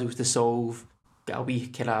got puzzles to solve, got a wee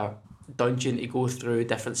kind of dungeon to go through,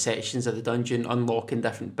 different sections of the dungeon, unlocking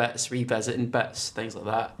different bits, revisiting bits, things like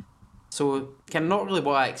that. So, kind of not really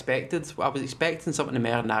what I expected. I was expecting something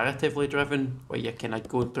more narratively driven, where you're kind of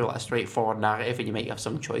going through like a straightforward narrative and you might have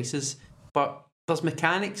some choices. But there's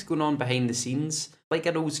mechanics going on behind the scenes, like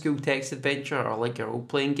an old school text adventure or like a role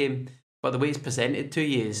playing game. But the way it's presented to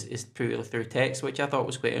you is purely through text, which I thought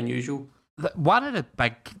was quite unusual. One of the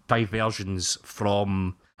big diversions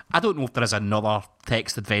from... I don't know if there is another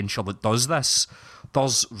text adventure that does this.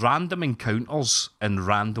 There's random encounters and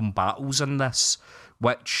random battles in this,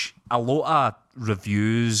 which a lot of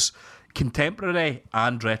reviews, contemporary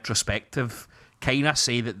and retrospective, kind of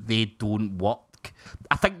say that they don't work.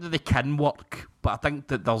 I think that they can work, but I think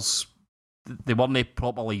that they weren't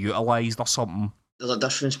properly utilised or something. There's a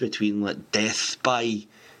difference between like death by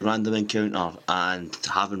random encounter and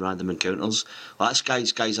having random encounters. Well, that's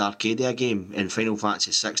Guy's Arcadia game in Final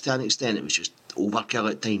Fantasy 6 to an extent. It was just overkill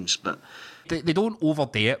at times, but They don't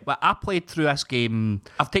overdo it, but I played through this game.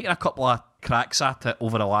 I've taken a couple of cracks at it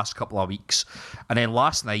over the last couple of weeks, and then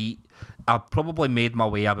last night I probably made my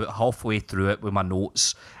way about halfway through it with my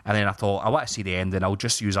notes, and then I thought, I want to see the end, and I'll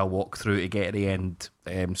just use a walkthrough to get to the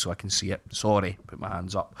end so I can see it. Sorry, put my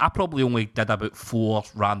hands up. I probably only did about 4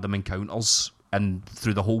 random encounters and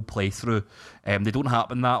through the whole playthrough. They don't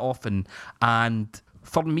happen that often, and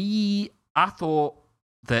for me, I thought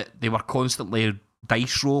that they were constantly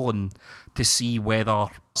dice rolling to see whether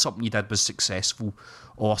something you did was successful,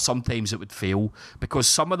 or sometimes it would fail, because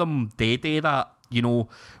some of them do that. You know,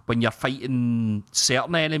 when you're fighting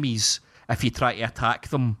certain enemies, if you try to attack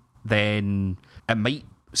them, then it might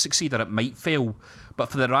succeed or it might fail. But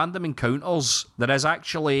for the random encounters, there is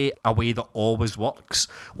actually a way that always works.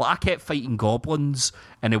 Like, I kept fighting goblins,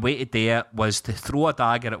 and the way to do it was to throw a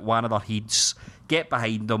dagger at one of their heads, get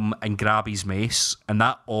behind him and grab his mace, and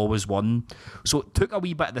that always won. So it took a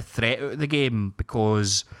wee bit of the threat out of the game,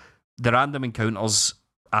 because the random encounters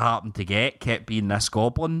I happened to get kept being this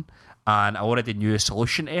goblin, and I already knew a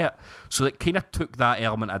solution to it. So it kind of took that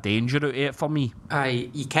element of danger out of it for me. Aye,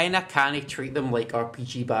 you kind of can't treat them like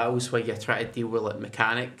RPG battles where you're trying to deal with like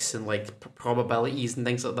mechanics and like probabilities and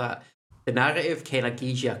things like that. The narrative kind of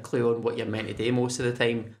gives you a clue on what you're meant to do most of the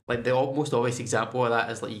time. Like the most obvious example of that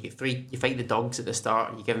is like you fight the dogs at the start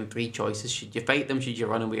and you give them 3 choices. Should you fight them? Should you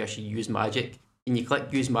run away? Or should you use magic? And you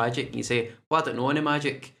click use magic and you say, well, I don't know any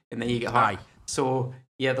magic, and then you get hurt. Aye. So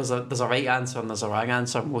yeah, there's a right answer and there's a wrong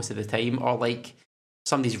answer most of the time. Or like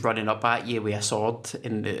somebody's running up at you with a sword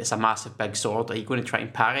and it's a massive big sword. Are you going to try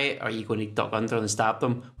and parry it, or are you going to duck under and stab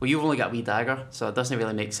them? Well, you've only got a wee dagger, so it doesn't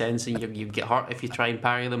really make sense, and you get hurt if you try and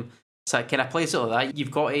parry them. So it kind of plays it like that.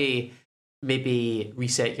 You've got to maybe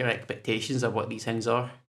reset your expectations of what these things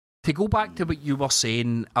are. To go back to what you were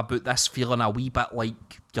saying about this feeling a wee bit like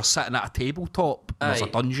you're sitting at a tabletop and there's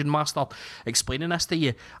a dungeon master explaining this to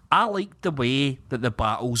you, I liked the way that the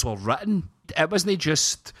battles were written. It wasn't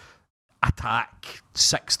just attack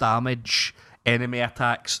 6 damage, enemy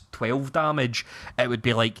attacks 12 damage. It would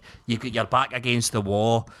be like you get your back against the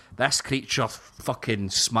wall, this creature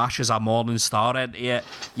fucking smashes a morning star into it,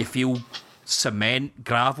 you feel cement,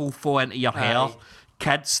 gravel fall into your hair.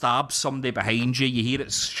 Kid stabs somebody behind you, you hear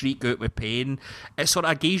it shriek out with pain. It sort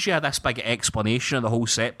of gives you this big explanation of the whole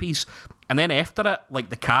set piece. And then after it, like,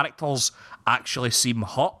 the characters actually seem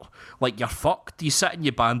hurt. Like, you're fucked. You sit and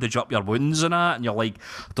you bandage up your wounds and that, and you're like,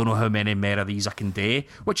 I don't know how many more of these I can do.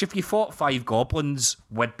 Which, if you fought 5 goblins,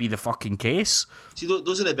 would be the fucking case. See,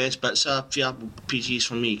 those are the best bits of RPGs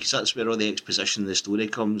for me, because that's where all the exposition of the story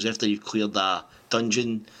comes. After you've cleared a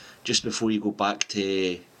dungeon, just before you go back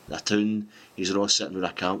to the town, you're all sitting with a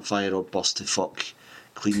campfire, all burst to fuck,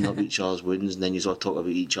 cleaning up each other's wounds, and then you're all talking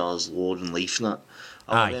about each other's lore and life and that.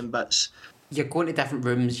 I love them bits. you're going to different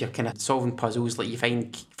rooms, you're kind of solving puzzles, like you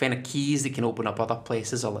find keys that can open up other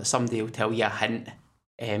places, or like somebody will tell you a hint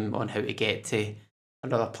on how to get to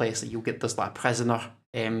another place. Like you'll get this like prisoner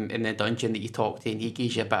in the dungeon that you talk to, and he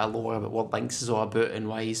gives you a bit of lore about what Lynx is all about and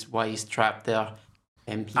why he's trapped there.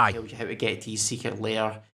 He tells you how to get to his secret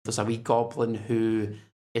lair. There's a wee goblin who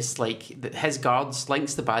is like his guards.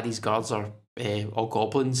 Lynx the baddie's guards are all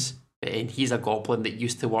goblins, and he's a goblin that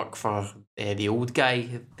used to work for the old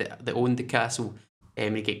guy that owned the castle.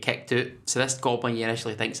 And he get kicked out. So this goblin you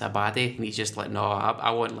initially think's a baddie, and he's just like, no,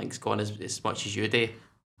 I want Lynx gone as much as you do.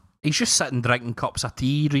 He's just sitting drinking cups of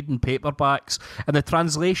tea, reading paperbacks. In the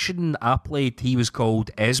translation I played, he was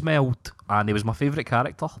called Esmeld, and he was my favourite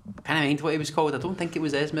character. I can't mind what he was called. I don't think it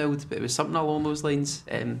was Esmeld, but it was something along those lines.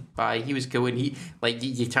 But he was cool, and he like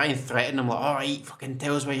you try and threaten him like, all right, fucking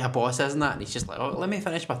tell us where your boss is and that, and he's just like, oh, let me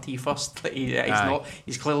finish my tea first. Like,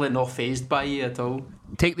 he's clearly not fazed by you at all.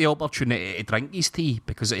 Take the opportunity to drink his tea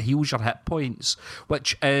because it heals your hit points,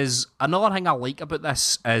 which is another thing I like about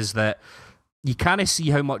this, is that you kind of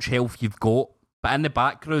see how much health you've got, but in the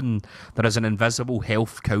background there is an invisible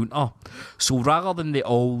health counter. So rather than the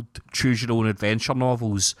old choose your own adventure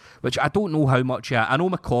novels, which I don't know how much I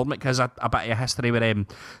know McCormick has a bit of a history with them,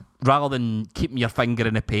 rather than keeping your finger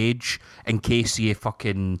in a page in case you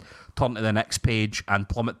fucking turn to the next page and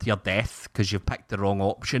plummet to your death because you've picked the wrong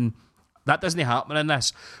option, that doesn't happen in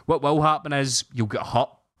this. What will happen is you'll get hurt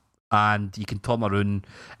and you can turn around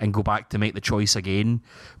and go back to make the choice again.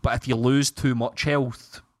 But if you lose too much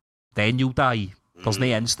health, then you'll die. There's no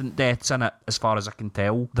instant deaths in it, as far as I can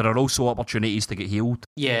tell. There are also opportunities to get healed.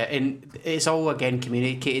 Yeah, and it's all, again,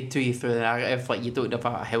 communicated to you through the narrative. Like, you don't have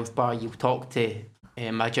a health bar. You'll talk to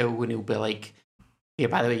Majil, and he'll be like, yeah,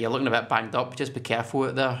 by the way, you're looking a bit banged up. Just be careful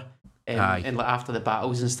out there. And like after the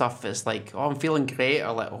battles and stuff, it's like, oh, I'm feeling great,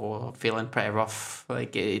 or like, oh, I'm feeling pretty rough.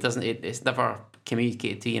 Like, it's never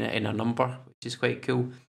communicated to you in a number, which is quite cool.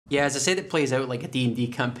 Yeah, as I said, it plays out like a D&D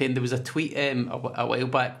campaign. There was a tweet a while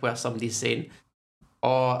back where somebody's saying,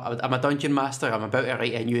 oh, I'm a dungeon master, I'm about to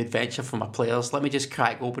write a new adventure for my players, let me just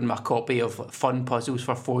crack open my copy of Fun Puzzles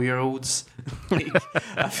for 4-year-olds.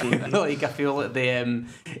 I feel like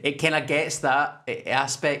it kind of gets that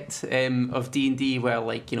aspect of D&D where,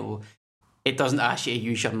 like, you know, it doesn't ask you to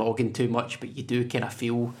use your noggin too much, but you do kind of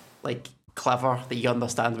feel like clever, that you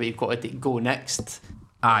understand where you've got to go next.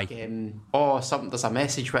 Aye. Like, there's a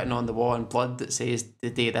message written on the wall in blood that says to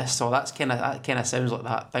do this, so that kind of sounds like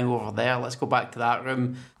that thing over there. Let's go back to that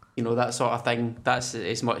room. You know, that sort of thing. That's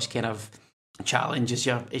as much kind of challenge as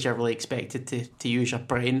you're really expected to use your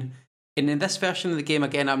brain. And in this version of the game,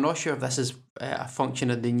 again, I'm not sure if this is a function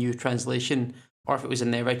of the new translation or if it was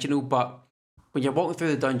in the original, but when you're walking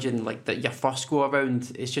through the dungeon, like your first go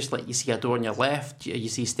around, it's just like you see a door on your left, you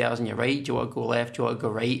see stairs on your right, do you want to go left, do you want to go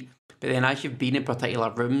right? But then as you've been in particular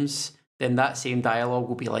rooms, then that same dialogue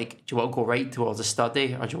will be like, do you want to go right towards the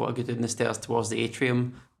study, or do you want to go down the stairs towards the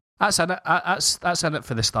atrium? That's in it. That's in it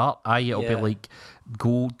for the start. It'll be like,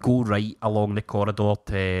 go right along the corridor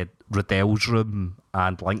to Riddell's room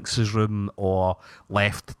and Lynx's room, or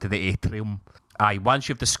left to the atrium. Once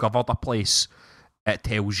you've discovered a place, it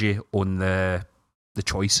tells you on the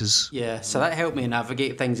choices. Yeah, so that helped me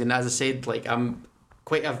navigate things. And as I said, like, I'm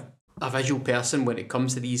quite a visual person when it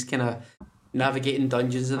comes to these kind of navigating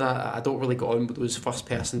dungeons and that. I don't really go on with those first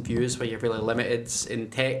person views where you're really limited in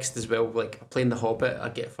text as well. Like, playing The Hobbit, I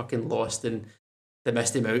get fucking lost in the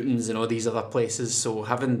Misty Mountains and all these other places. So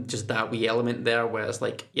having just that wee element there where it's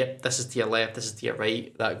like, yep, this is to your left, this is to your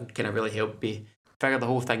right, that kind of really helped me figure the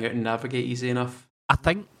whole thing out and navigate easy enough. I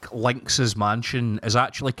think Lynx's mansion is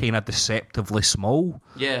actually kind of deceptively small.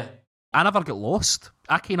 Yeah. I never get lost.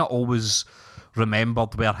 I kind of always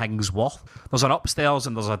remembered where things were. There's an upstairs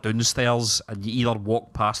and there's a downstairs, and you either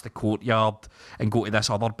walk past the courtyard and go to this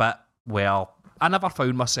other bit where I never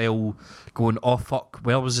found myself going, oh fuck,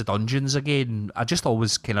 where was the dungeons again? I just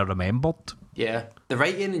always kind of remembered. Yeah. The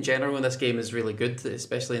writing in general in this game is really good,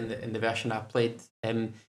 especially in the version I played.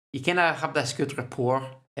 You kind of have this good rapport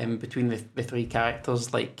between the three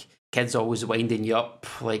characters. Like, Kid's always winding you up.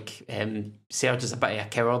 Like, Serge is a bit of a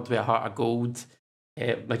coward with a heart of gold.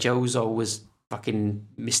 Majil's always fucking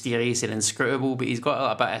mysterious and inscrutable, but he's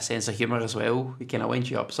got a bit of a sense of humour as well. He kind of winds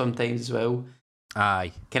you up sometimes as well.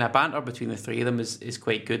 Aye. Kind of banter between the three of them is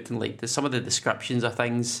quite good, and like some of the descriptions of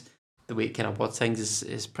things, the way it kind of words things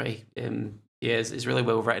is pretty is really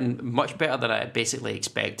well written. Much better than I basically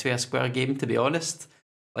expect to a Square game, to be honest.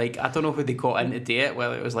 Like, I don't know who they got in to do it,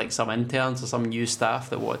 whether it was like some interns or some new staff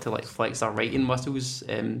that wanted to like flex their writing muscles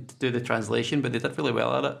to do the translation, but they did really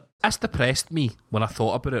well at it. This depressed me when I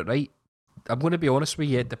thought about it, right? I'm going to be honest with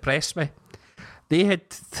you, it depressed me. They had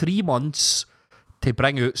 3 months to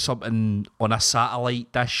bring out something on a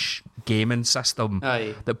satellite dish gaming system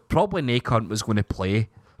that probably no cunt was going to play.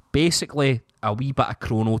 Basically, a wee bit of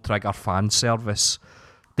Chrono Trigger fan service.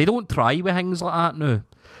 They don't try with things like that now.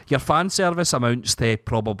 Your fan service amounts to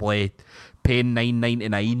probably paying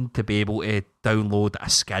 $9.99 to be able to download a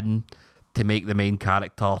skin to make the main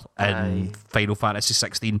character in Final Fantasy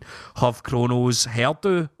 16 have Chrono's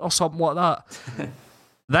hairdo or something like that.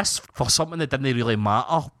 This, for something that didn't really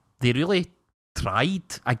matter, they really tried.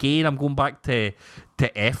 Again, I'm going back to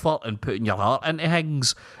effort and putting your heart into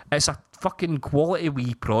things. It's a fucking quality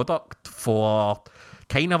wee product for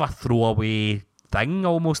kind of a throwaway thing,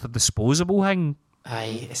 almost a disposable thing.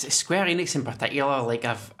 Aye, it's Square Enix in particular. Like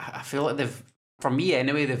I feel like for me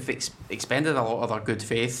anyway, they've expended a lot of their good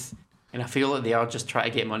faith, and I feel like they are just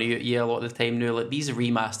trying to get money out of you a lot of the time now. Like these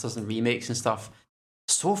remasters and remakes and stuff,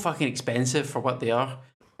 so fucking expensive for what they are.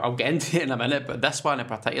 I'll get into it in a minute, but this one in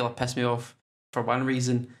particular pissed me off for one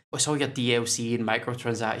reason. It's all your DLC and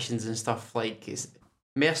microtransactions and stuff. Like it's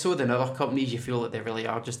more so than other companies. You feel that they really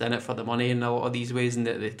are just in it for the money in a lot of these ways, and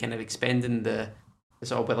that they're kind of expending the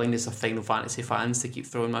sort of willingness of Final Fantasy fans to keep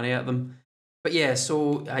throwing money at them. But yeah,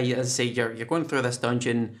 so as I say, you're going through this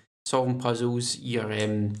dungeon, solving puzzles. You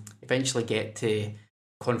eventually get to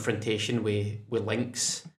confrontation with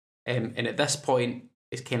Lynx, and at this point,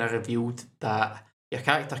 it's kind of revealed that your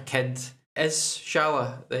character Kid is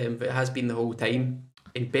Shala, but it has been the whole time.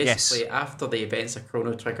 And basically, after the events of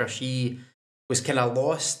Chrono Trigger, she was kind of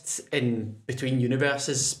lost in between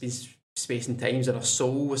universes, space and times, and her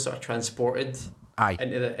soul was sort of transported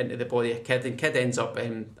into the body of Kid, and Kid ends up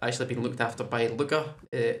actually being looked after by Luca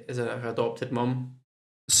as her adopted mum.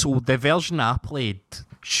 So the version I played,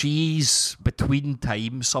 she's between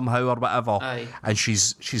time somehow or whatever, and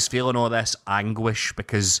she's feeling all this anguish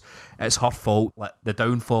because it's her fault. Like the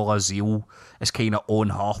downfall of Zeal is kind of on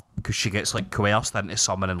her because she gets like coerced into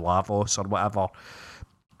summoning Lavos or whatever,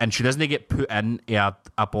 and she doesn't get put in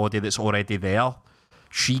a body that's already there.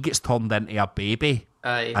 She gets turned into a baby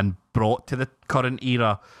and brought to the current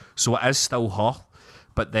era. So it is still her,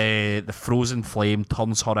 but the frozen flame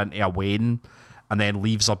turns her into a Wayne and then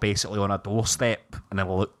leaves her basically on a doorstep, and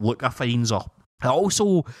then Luca finds her. It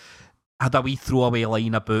also had a wee throwaway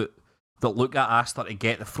line about that Luca asked her to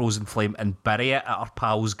get the frozen flame and bury it at her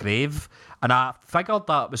pal's grave, and I figured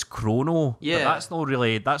that was Chrono, but that's not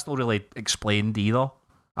really explained either.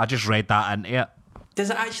 I just read that into it. Does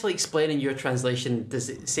it actually explain in your translation? Does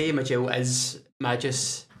it say Majil is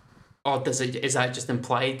Magus, or is that just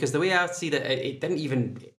implied? Because the way I see that, it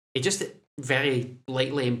just very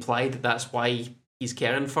lightly implied that that's why he's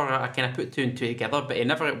caring for her. I kind of put two and two together, but he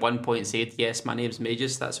never at one point said, "Yes, my name's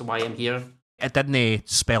Magus. That's why I'm here." It didn't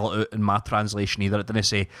spell it out in my translation either. It didn't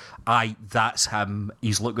say, "Aye, that's him.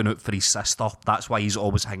 He's looking out for his sister. That's why he's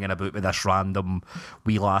always hanging about with this random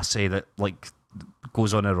wee lassie that like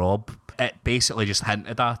goes on a rob." It basically just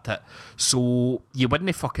hinted at it. So you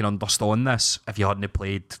wouldn't fucking understand this if you hadn't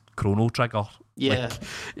played Chrono Trigger. Yeah.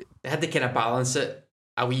 They had to kind of balance it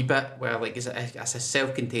a wee bit where like it's a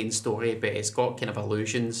self-contained story, but it's got kind of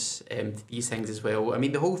allusions to these things as well. I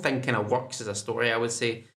mean, the whole thing kind of works as a story, I would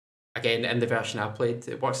say. Again, in the version I played,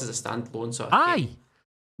 it works as a standalone sort of game.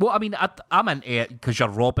 Well, I mean, I'm into it because you're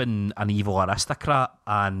robbing an evil aristocrat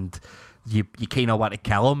and you kind of want to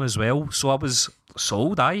kill him as well. So I was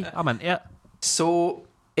sold, I'm into it. So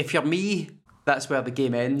if you're me, that's where the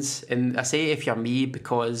game ends. And I say if you're me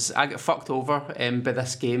because I got fucked over by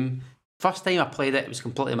this game. First time I played it, it was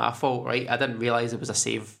completely my fault, right? I didn't realise it was a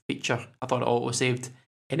save feature. I thought it auto-saved.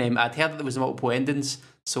 And I'd heard that there was multiple endings.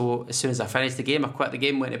 So as soon as I finished the game, I quit the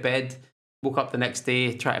game, went to bed, woke up the next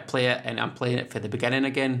day, tried to play it, and I'm playing it for the beginning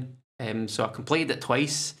again. So I completed it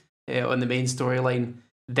twice on the main storyline.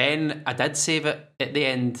 Then I did save it at the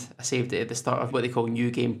end. I saved it at the start of what they call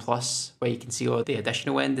New Game Plus, where you can see all the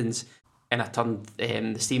additional endings. And I turned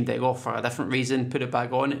the Steam Deck off for a different reason, put it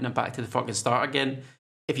back on, and I'm back to the fucking start again.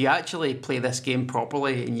 If you actually play this game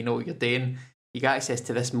properly and you know what you're doing, you get access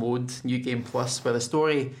to this mode, New Game Plus, where the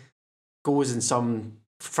story goes in some,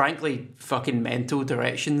 frankly, fucking mental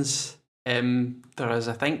directions. There is,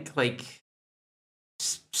 I think, like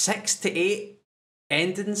 6 to 8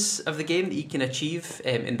 endings of the game that you can achieve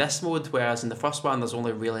in this mode, whereas in the first one there's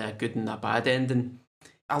only really a good and a bad ending.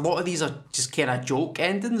 A lot of these are just kind of joke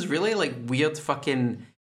endings, really, like weird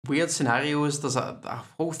scenarios. There's a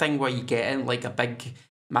whole thing where you get in like a big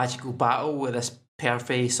magical battle with this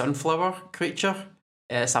perfect sunflower creature.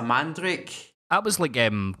 It's a mandrake. That was like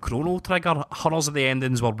Chrono Trigger. Hers of the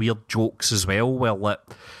endings were weird jokes as well. Well,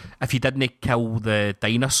 if you didn't kill the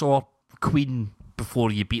dinosaur queen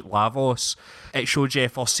before you beat Lavos. It showed you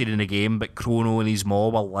first scene in the game, but Chrono and his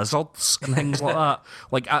mom were lizards and things like that.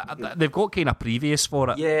 Like, they've got kind of previous for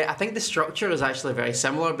it. Yeah, I think the structure is actually very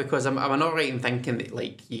similar, because I'm not right in thinking that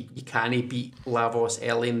like you can't beat Lavos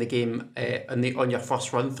early in the game on your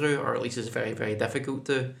first run through, or at least it's very, very difficult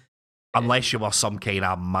to. Unless you were some kind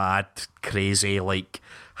of mad, crazy, like,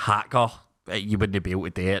 hacker, you wouldn't be able to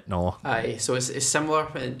do it, no. Aye, so it's similar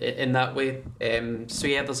in that way. So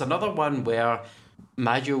yeah, there's another one where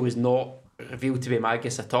Maggio was not revealed to be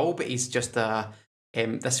Magus at all, but he's just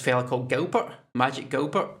this fella called Gilbert, Magic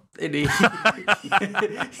Gilbert. And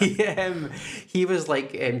he was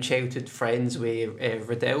like childhood friends with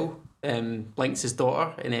Riddell, Lynx's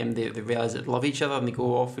daughter, and they realise they love each other and they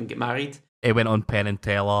go off and get married. He went on Penn and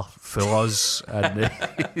Teller, Fool Us, and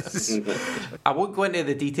I won't go into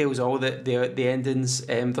the details of all the endings.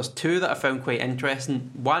 There's two that I found quite interesting.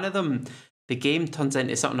 One of them, the game turns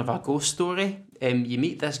into something of a ghost story. You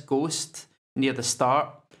meet this ghost near the start,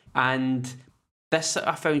 and this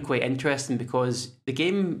I found quite interesting because the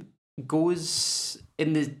game goes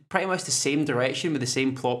in pretty much the same direction with the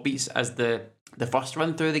same plot beats as the first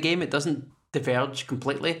run through the game. It doesn't diverge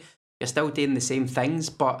completely. You're still doing the same things,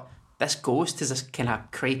 but this ghost has this kind of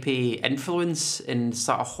creepy influence and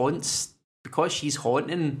sort of haunts. Because she's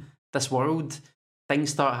haunting this world, things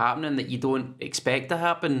start happening that you don't expect to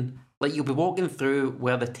happen. Like, you'll be walking through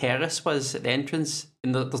where the terrace was at the entrance,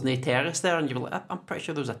 and there's no terrace there, and you're like, I'm pretty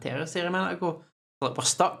sure there was a terrace there a minute ago. Like, we're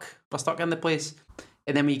stuck in the place.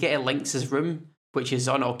 And then when you get to Lynx's room, which is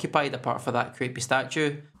unoccupied apart for that creepy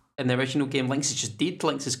statue, in the original game, Lynx is just dead.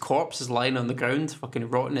 Lynx's corpse is lying on the ground, fucking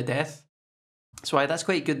rotting to death. So that's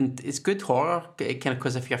quite good, and it's good horror, kind of,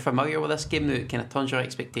 because if you're familiar with this game, it kind of turns your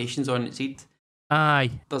expectations on its head.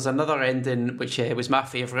 aye. There's another ending which was my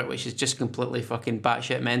favourite, which is just completely fucking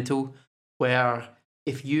batshit mental, where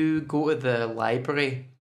if you go to the library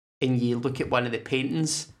and you look at one of the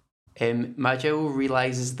paintings, Maggio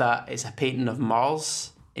realises that it's a painting of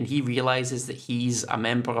Mars, and he realises that he's a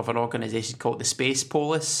member of an organisation called the Space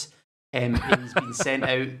Police, and he's been sent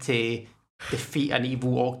out to defeat an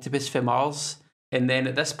evil octopus for Mars. And then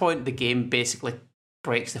at this point, the game basically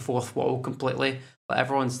breaks the fourth wall completely. Like,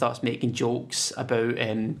 everyone starts making jokes about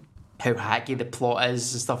how hacky the plot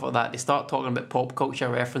is and stuff like that. They start talking about pop culture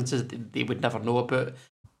references that they would never know about.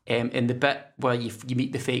 In the bit where you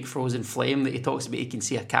meet the fake Frozen Flame that he talks about, you can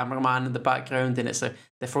see a cameraman in the background, and it's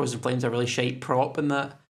the Frozen Flame's a really shite prop in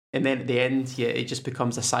that. And then at the end, yeah, it just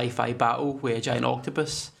becomes a sci-fi battle with a giant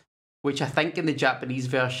octopus, which I think in the Japanese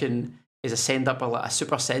version is a send-up of like a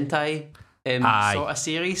Super Sentai sort of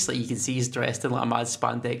series. Like, you can see he's dressed in like a mad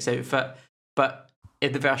spandex outfit. But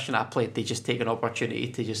in the version I played, they just take an opportunity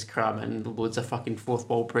to just cram in loads of fucking fourth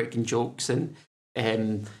wall breaking jokes, and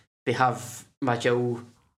they have Maggio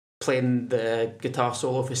playing the guitar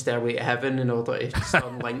solo for Stairway to Heaven in order to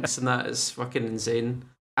stun Lynx, and that is fucking insane.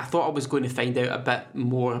 I thought I was going to find out a bit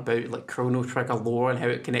more about like Chrono Trigger lore and how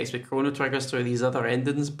it connects with Chrono Triggers through these other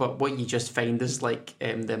endings, but what you just find is like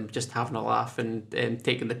them just having a laugh and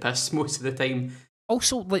taking the piss most of the time.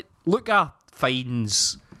 Also, like, Luca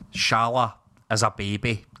finds Shala as a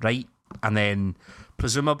baby, right? And then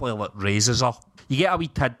presumably like raises her. You get a wee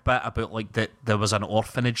tidbit about like that there was an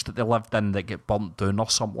orphanage that they lived in that get burnt down or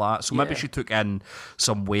something like that. So maybe she took in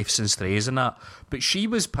some waifs and strays and that. But she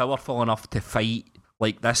was powerful enough to fight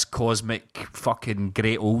like this cosmic fucking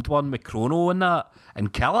great old one with Chrono and that,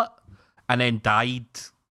 and kill it, and then died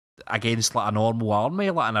against like a normal army,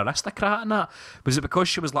 like an aristocrat and that. Was it because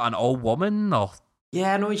she was like an old woman, or?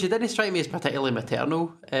 Yeah, no, she didn't strike me as particularly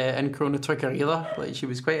maternal in Chrono Trigger either. Like, she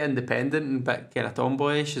was quite independent and a bit kind of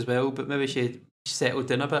tomboyish as well, but maybe she settled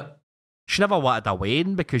in a bit. She never wanted a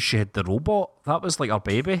Wayne because she had the robot. That was like her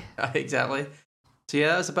baby. Exactly. So yeah,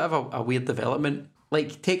 that was a bit of a weird development.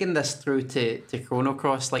 Like, taking this through to Chrono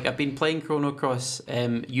Cross, like, I've been playing Chrono Cross.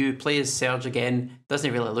 You play as Serge again.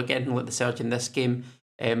 Doesn't really look anything like the Serge in this game.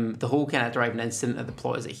 The whole kind of driving incident of the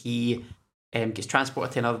plot is that he gets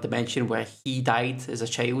transported to another dimension where he died as a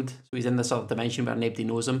child. So he's in this other dimension where nobody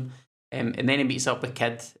knows him. And then he meets up with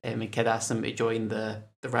Kid, and Kid asks him to join the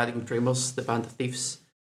Radical Dreamers, the band of thieves.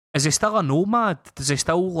 Is he still a nomad? Does he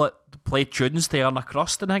still like, play tunes to earn a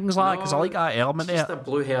crust and things like that? Because I like that element of it. Just a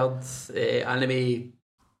blue-haired anime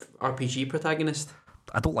RPG protagonist.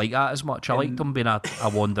 I don't like that as much. I liked him being a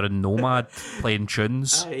wandering nomad playing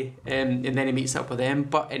tunes. Aye. And then he meets up with them,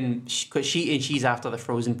 but because she's after the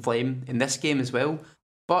Frozen Flame in this game as well.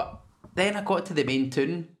 But then I got to the main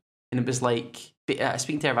tune, and it was like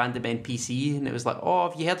speaking to a random NPC, and it was like, oh,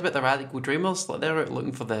 have you heard about the Radical Dreamers? Like, they're out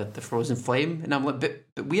looking for the frozen flame. And I'm like,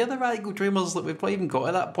 but we are the Radical Dreamers. Like, we've not even got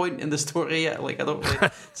to that point in the story yet. Like, I don't really...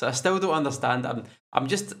 So I still don't understand. I'm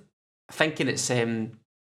just thinking it's a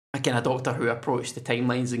kind of Doctor Who approach to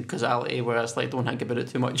timelines and causality, where it's like, don't think about it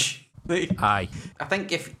too much. Like, Aye. I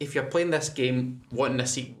think if you're playing this game wanting a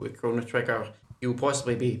sequel with Chrono Trigger, you'll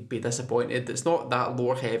possibly be disappointed. It's not that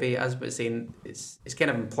lore heavy, as we're saying. It's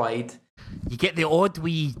kind of implied. You get the odd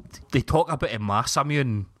they talk about a mass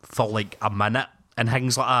immune for like a minute and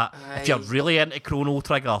things like that. If you're really into Chrono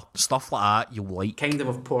Trigger, stuff like that, you'll like. Kingdom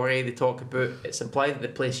of Pori, they talk about, it's implied that the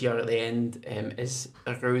place you're at the end is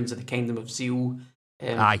the ruins of the Kingdom of Zeal.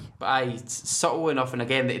 Aye. But it's subtle enough, and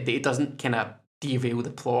again, it doesn't kind of derail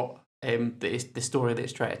the plot, the story that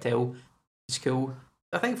it's trying to tell. It's cool.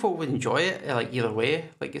 I think folk would enjoy it, like, either way.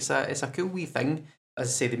 Like, it's a cool wee thing. As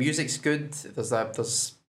I say, the music's good.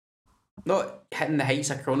 There's not hitting the heights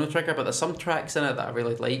of Chrono Trigger, but there's some tracks in it that I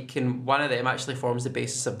really like, and one of them actually forms the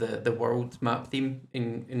basis of the world map theme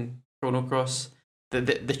in Chrono Cross. The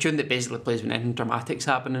tune that basically plays when anything dramatic's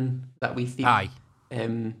happening, that wee theme. Aye.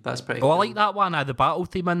 That's pretty cool. cool. I like that one. The battle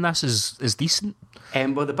theme in this is decent.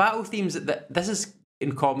 Well, the battle themes, this is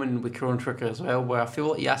in common with Chrono Trigger as well, where I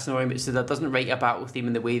feel like Yasunori Mitsuda doesn't write a battle theme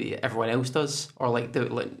in the way that everyone else does, or like the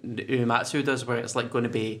Uematsu does, where it's like going to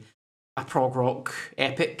be a prog rock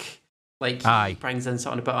epic. Like, he brings in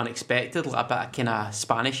something a bit unexpected, like a bit of kind of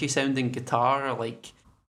Spanishy sounding guitar, or like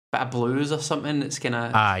a bit of blues or something. It's kind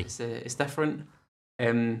of it's different.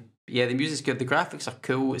 Yeah, the music's good. The graphics are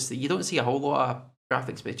cool. You don't see a whole lot of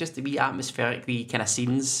graphics, but it's just the wee atmospheric, wee kind of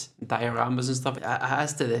scenes, dioramas and stuff. It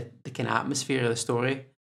adds to the kind of atmosphere of the story.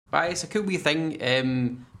 But it's a cool wee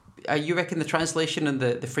thing. You reckon the translation and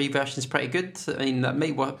the free version is pretty good? I mean, that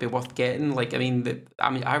might be worth getting. Like,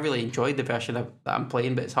 I really enjoyed the version that I'm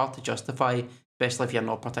playing, but it's hard to justify, especially if you're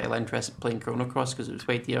not particularly interested in playing Chrono Cross, because it was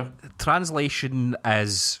way dear. Translation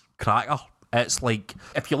is cracker. It's like,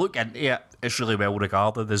 if you look into it, it's really well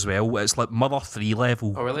regarded as well. It's like Mother 3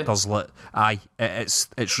 level. Oh, really? There's like,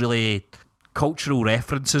 it's really cultural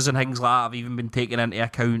references and things like that have even been taken into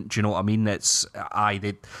account. Do you know what I mean? It's they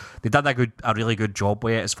did a really good job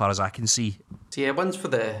with it, as far as I can see. So yeah, one's for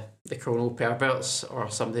the chrono perverts, or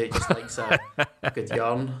somebody who just likes a good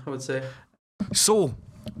yarn, I would say. So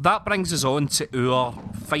that brings us on to our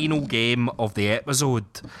final game of the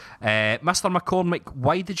episode. Mr. McCormick,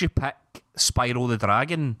 why did you pick Spyro the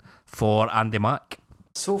Dragon for Andy Mack?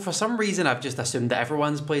 So for some reason I've just assumed that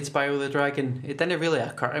everyone's played Spyro the Dragon. It didn't really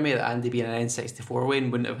occur to me that Andy, being an N64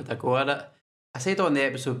 Wayne, wouldn't have had a go at it. I said on the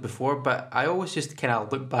episode before, but I always just kind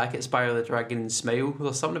of look back at Spyro the Dragon and smile.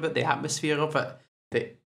 There's something about the atmosphere of it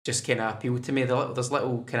that just kind of appealed to me. There's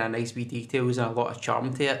little kind of nice wee details and a lot of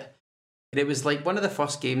charm to it. And it was like one of the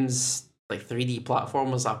first games, like 3D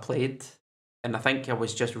platformers I played. And I think I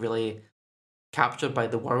was just really captured by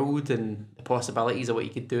the world and the possibilities of what you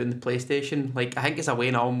could do in the PlayStation. Like, I think as a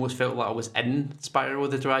Wayne, I almost felt like I was in Spyro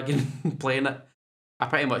the Dragon playing it. I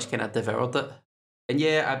pretty much kind of devoured it. And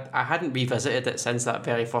yeah, I hadn't revisited it since that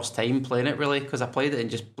very first time playing it, really, because I played it in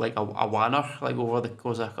just like a wanner, like over the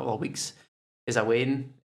course of a couple of weeks as a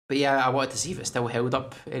Wayne. But yeah, I wanted to see if it still held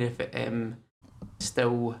up and if it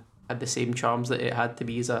still had the same charms that it had to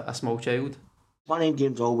be as a small child. One of the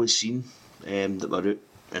games I've always seen that were out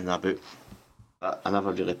and about, but I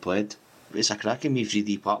never really played. It's a cracking wee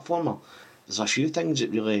 3D platformer. There's a few things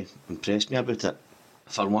that really impressed me about it.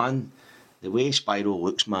 For one, the way Spyro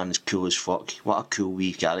looks, man, is cool as fuck. What a cool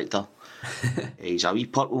wee character. He's a wee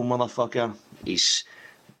purple motherfucker. He's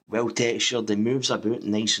well textured. He moves about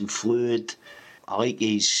nice and fluid. I like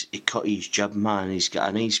he cut his jib, man. He's got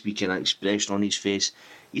a nice wee kind of expression on his face.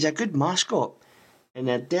 He's a good mascot. And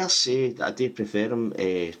I dare say that I do prefer him,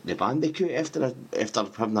 the Bandicoot, after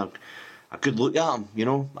having a good look at him, you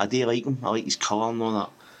know. I do like him. I like his colour and all that.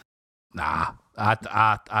 Nah,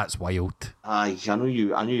 that's wild. Aye, I knew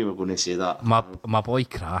you were going to say that. My boy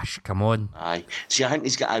Crash, come on. Aye. See, I think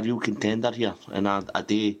he's got a real contender here, and I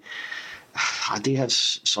do have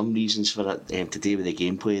some reasons for it to do with the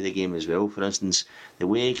gameplay of the game as well. For instance, the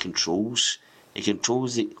way he controls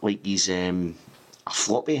it like he's a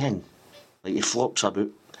floppy thing. Like he flops about.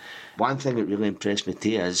 One thing that really impressed me too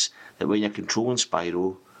is that when you're controlling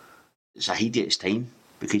Spyro, it's a hideous time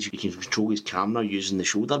because you can control his camera using the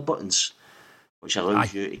shoulder buttons, which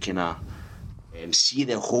allows you to kind of see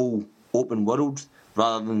the whole open world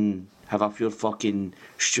rather than have a pure fucking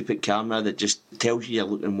stupid camera that just tells you you're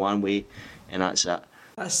looking one way and that's it.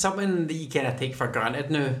 That's something that you kind of take for granted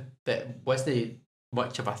now, that wasn't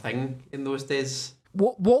much of a thing in those days.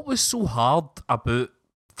 What was so hard about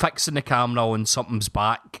fixing the camera on something's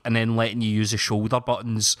back and then letting you use the shoulder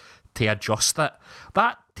buttons to adjust it.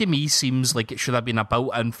 That, to me, seems like it should have been a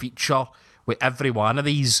built-in feature with every one of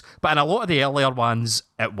these. But in a lot of the earlier ones,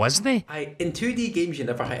 it wasn't. In 2D games, you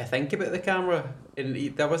never had to think about the camera. And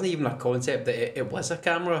there wasn't even a concept that it was a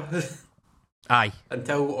camera. Aye.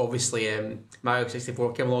 Until, obviously, Mario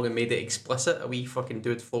 64 came along and made it explicit. A wee fucking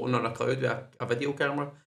dude floating on a cloud with a video camera.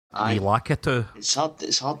 Aye. Lack it too. It's hard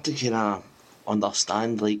to kind of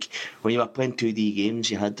understand, like, when you were playing 2D games,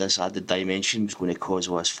 you had this added dimension was going to cause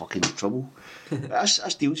all this fucking trouble. But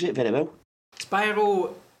this deals with it very well.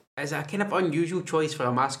 Spyro is a kind of unusual choice for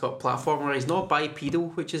a mascot platformer. He's not bipedal,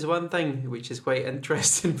 which is one thing, which is quite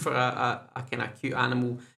interesting for a kind of cute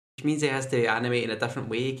animal, which means he has to animate in a different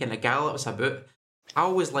way. He kind of gallops about. I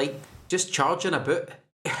always like just charging about.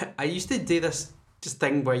 I used to do this just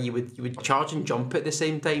thing where you would charge and jump at the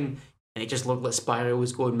same time, and it just looked like Spyro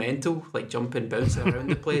was going mental, like jumping, bouncing around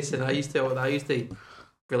the place. And I used to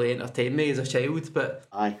really entertain me as a child. But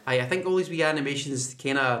I think all these wee animations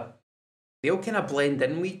they all kind of blend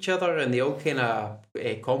in with each other, and they all kind of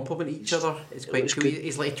complement each other. It's quite cool.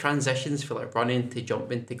 It's like transitions for like running to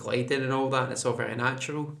jumping to gliding and all that, and it's all very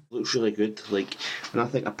natural. Looks really good. Like, when I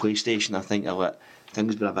think of PlayStation, I think of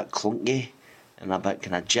things being a bit clunky and a bit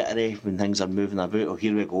kind of jittery when things are moving about. Oh,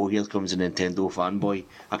 here we go, here comes a Nintendo fanboy.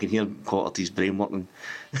 I can hear Corty's brain working.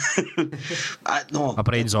 No. My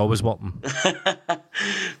brain's always working.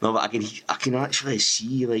 No, but I can actually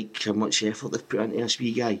see like how much effort they've put into this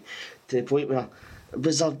wee guy, to the point where,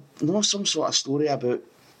 was there some sort of story about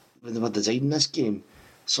when they were designing this game,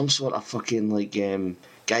 some sort of fucking like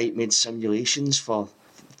guy that made simulations for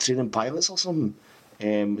training pilots or something,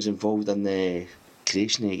 was involved in the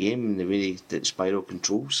creation of the game and the way that Spyro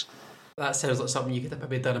controls. That sounds like something you could have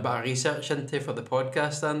maybe done a bit of research into for the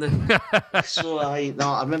podcast, Andy. So I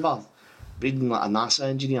remember reading like a NASA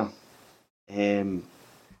engineer.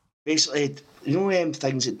 Basically, you know,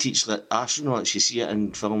 things that teach like astronauts, you see it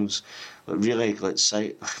in films, but really, let's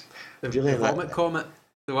say, the vomit comet,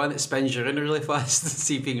 the one that spins you around really fast to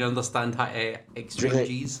see if you can understand how extreme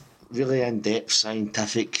G's. Really in-depth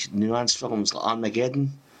scientific nuanced films like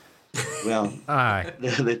Armageddon. Well, aye.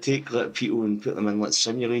 They take like people and put them in like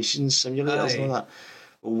simulators and all that.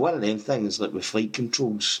 Well, one of them things, like with flight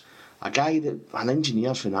controls, an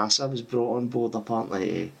engineer from NASA was brought on board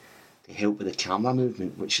apparently to help with the camera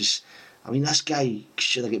movement, which is, I mean, this guy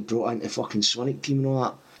should have got brought into fucking Sonic Team and all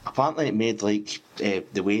that. Apparently it made like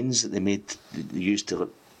the wains that they used to like,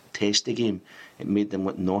 test the game, it made them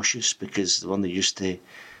look nauseous because they weren't used to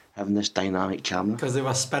having this dynamic camera. Because they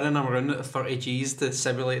were spinning them around at 30 Gs to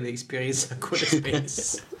simulate the experience of going to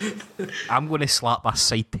space. I'm going to slap a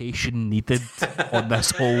citation needed on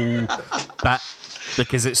this whole bit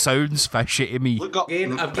because it sounds fishy to me. Look up,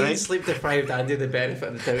 I'm getting sleep deprived Andy the benefit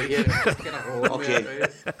of the doubt here. I'm just kind of rolling okay.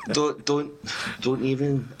 Don't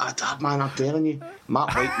even. Man, I'm telling you,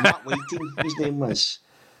 Matt Whiting, his name was.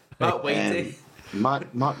 Matt Whiting.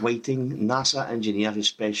 Matt Whiting, NASA engineer who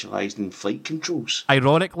specialised in flight controls.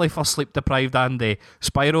 Ironically, for sleep deprived Andy,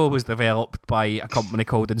 Spyro was developed by a company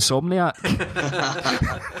called Insomniac.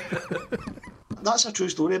 That's a true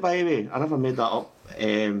story, by the way. I never made that up.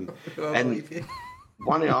 And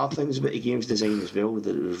one of the other things about the game's design as well,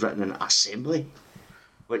 that it was written in assembly,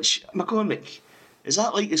 which, McCormick, is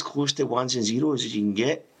that like as close to ones and zeros as you can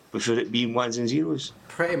get without it being ones and zeros?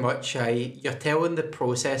 Pretty much, you're telling the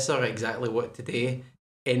processor exactly what to do,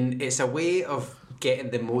 and it's a way of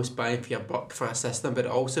getting the most bang for your buck for a system, but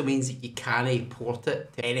it also means that you can't port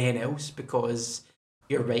it to anything else because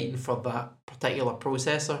you're writing for that particular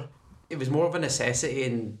processor. It was more of a necessity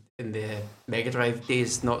in the Mega Drive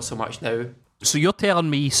days, not so much now. So you're telling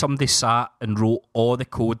me somebody sat and wrote all the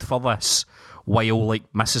code for this while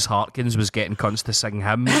like Mrs. Harkins was getting cunts to sing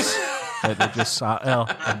hymns? They just sat there.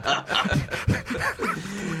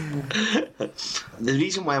 The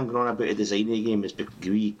reason why I'm going on about the design of the game is because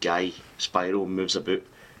the wee guy, Spyro, moves about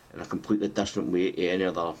in a completely different way to any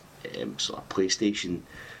other sort of PlayStation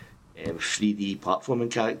 3D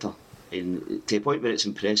platforming character. And to the point where it's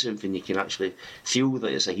impressive and you can actually feel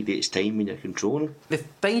that it's ahead of its time when you're controlling it. The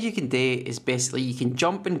things you can do is basically you can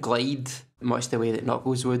jump and glide much the way that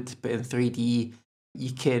Knuckles would, but in 3D.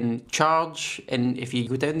 You can charge, and if you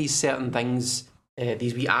go down these certain things,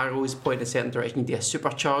 these wee arrows point in a certain direction, you do a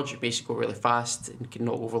supercharge, you basically go really fast and can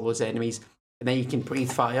knock over those enemies. And then you can breathe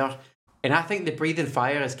fire. And I think the breathing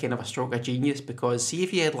fire is kind of a stroke of genius because see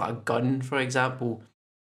if you had like a gun, for example,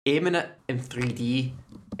 aiming it in 3D,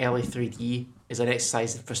 early 3D, is an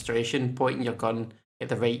exercise in frustration, pointing your gun at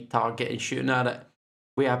the right target and shooting at it.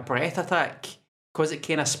 With a breath attack, because it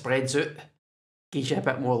kind of spreads out, gives you a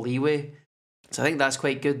bit more leeway. So I think that's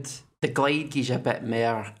quite good. The glide gives you a bit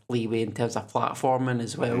more leeway in terms of platforming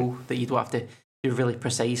as well, that you don't have to do really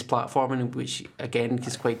precise platforming, which again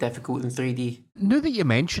is quite difficult in 3D. Now that you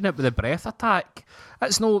mention it with the breath attack,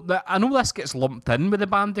 it's no. I know this gets lumped in with the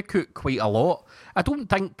Bandicoot quite a lot. I don't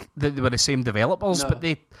think that they were the same developers, but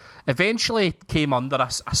they eventually came under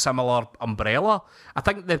a similar umbrella. I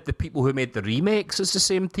think the people who made the remakes is the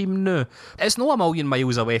same team now. It's not a million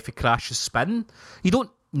miles away if you crash a spin. You don't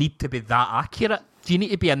need to be that accurate. You need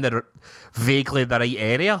to be in vaguely the right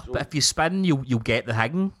area, but if you spin, you'll get the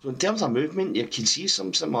hang. So in terms of movement, you can see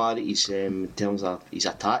some similarities in terms of his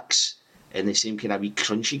attacks and the same kind of wee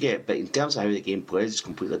crunch you get, but in terms of how the game plays, it's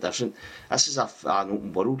completely different. This is an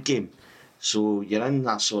open world game, so you're in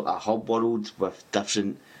a sort of hub world with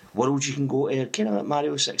different worlds you can go to, kind of like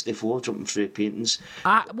Mario 64, jumping through paintings.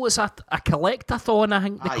 What's that? A collectathon, I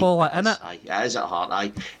think they call it, innit? Aye, it is at heart,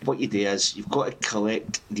 aye. What you do is, you've got to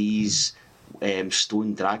collect these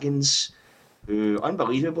stone dragons, who,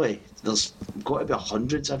 unbelievably, there's got to be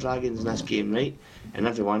hundreds of dragons in this game, right? And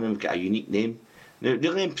every one of them got a unique name. Now, it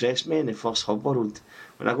really impressed me in the first hub world.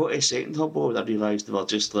 When I got to the second hub world, I realised they were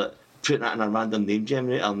just like putting it in a random name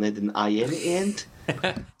generator and then an IN at the end.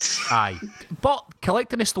 Aye. But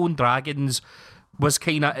collecting the stone dragons was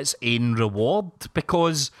kind of its own reward,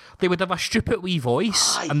 because they would have a stupid wee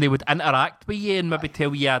voice and they would interact with you and maybe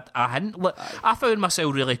tell you a hint. I found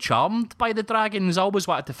myself really charmed by the dragons. I always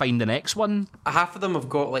wanted to find the next one. Half of them have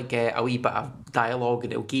got like a wee bit of dialogue,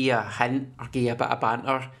 and it'll give you a hint or give you a bit of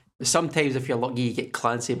banter. Sometimes, if you're lucky, you get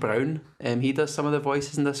Clancy Brown. He does some of the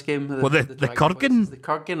voices in this game. The Kurgan? The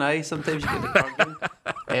Kurgan, aye. Sometimes you get the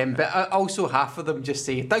Kurgan. But also half of them just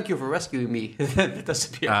say, "Thank you for rescuing me." They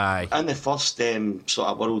disappear. Aye. In the first sort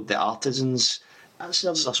of world, the artisans, that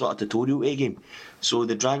serves as a sort of tutorial to the game. So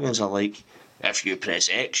the dragons are like, if you press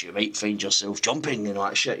X, you might find yourself jumping and all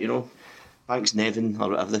that shit, you know. Thanks, Nevin,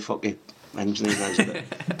 or whatever the fuck his name is.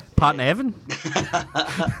 Pat Nevin?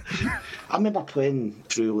 I remember playing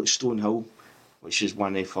through like Stonehill, which is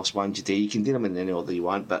one of the first ones you do. You can do them in any order you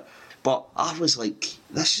want, but I was like,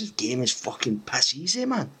 this game is fucking piss easy,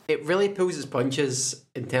 man. It really pulls its punches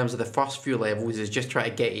in terms of the first few levels, is just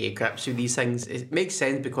trying to get you grips with these things. It makes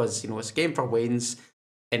sense because, it's a game for wins,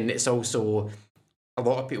 and it's also a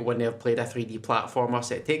lot of people when they've played a 3D platformer,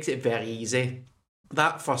 so it takes it very easy.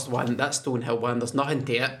 That first one, that Stonehill one, there's nothing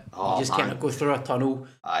to it. You just kind of go through a tunnel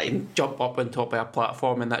and jump up on top of a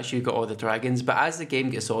platform, and that's you got all the dragons. But as the game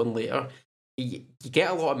gets on later, you get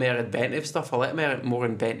a lot of more inventive stuff, a lot more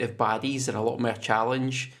inventive baddies, and a lot more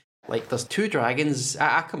challenge. Like, there's 2 dragons.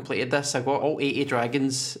 I completed this. I got all 80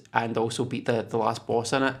 dragons and also beat the last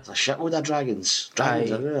boss in it. There's a shitload of dragons.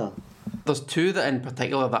 Dragons everywhere. There's 2 that in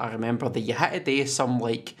particular that I remember that you had to do some,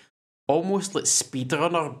 like, almost like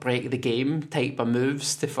speedrunner break the game type of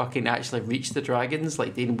moves to fucking actually reach the dragons,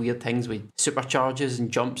 like doing weird things with supercharges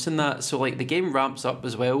and jumps and that. So like the game ramps up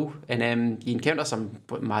as well, and you encounter some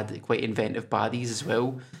quite inventive baddies as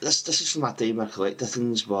well. This is from my time I collected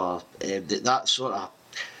things where that sort of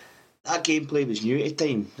that gameplay was new at the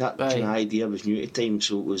time. That kind of idea was new at the time,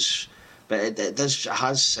 so it was. But it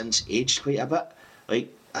has since aged quite a bit.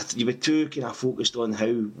 Like, you were too kind of focused on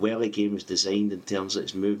how well the game was designed in terms of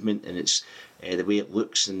its movement and its the way it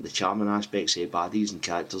looks and the charming aspects of the baddies and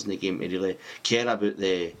characters in the game to really care about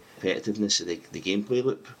the competitiveness of the gameplay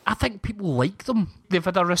loop. I think people like them. They've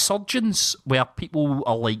had a resurgence where people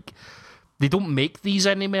are like, they don't make these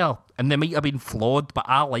anymore, and they might have been flawed, but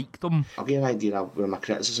I like them. I'll give you an idea of where my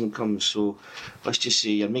criticism comes. So let's just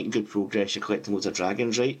say you're making good progress, you're collecting loads of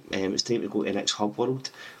dragons, right? It's time to go to the next hub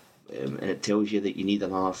world. And it tells you that you need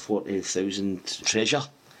another 40,000 treasure.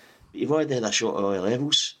 But you've already had a shot of all the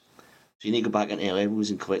levels. So you need to go back into the levels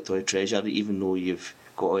and collect all the treasure, even though you've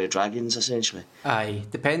got all the dragons, essentially. Aye,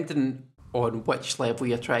 depending on which level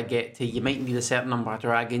you're trying to get to, you might need a certain number of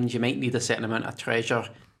dragons, you might need a certain amount of treasure,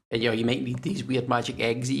 and you might need these weird magic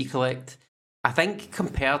eggs that you collect. I think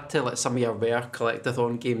compared to like some of your rare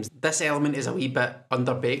collectathon games, this element is a wee bit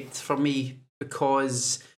underbaked for me,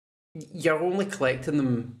 because you're only collecting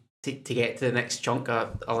them to get to the next chunk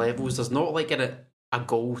of levels. There's not like a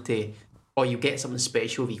goal to, or you get something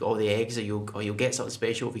special if you got all the eggs, or you'll get something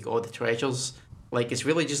special if you got all the treasures. Like, it's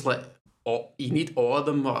really just like, you need all of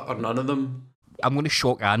them or none of them. I'm going to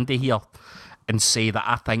shock Andy here and say that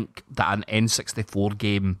I think that an N64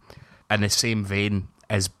 game in the same vein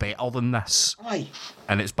is better than this. Aye.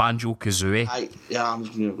 And it's Banjo-Kazooie. Aye, yeah, I'm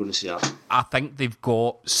going to say that. I think they've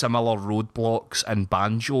got similar roadblocks in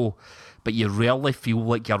Banjo, but you rarely feel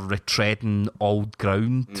like you're retreading old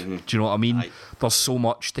ground. Mm-hmm. Do you know what I mean? Aye. There's so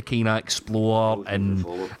much to kind of explore, and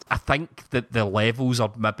I think that the levels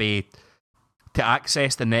are maybe to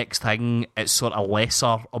access the next thing, it's sort of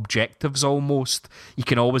lesser objectives almost. You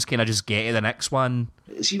can always kind of just get to the next one.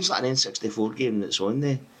 It seems like an N64 game that's on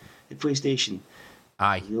the PlayStation.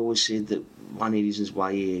 Aye. We always said that one of the reasons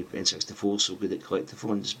why N64 is so good at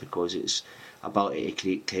collectathons is because it's ability to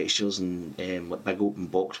create textures and like big open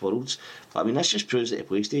box worlds. But I mean, this just proves that the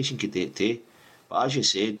PlayStation could do it too. But as you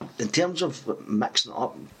said, in terms of mixing it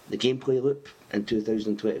up, the gameplay loop in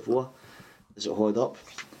 2024, does it hold up?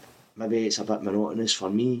 Maybe it's a bit monotonous for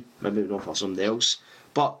me, maybe not for somebody else.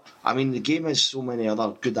 But I mean, the game has so many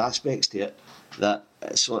other good aspects to it that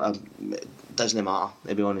it sort of doesn't matter,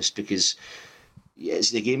 to be honest, because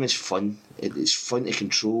the game is fun. It's fun to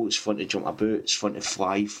control, it's fun to jump about, it's fun to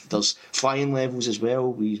fly. There's flying levels as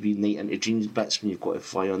well, we Night into Dreams bits when you've got to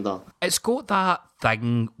fly under. It's got that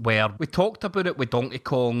thing where we talked about it with Donkey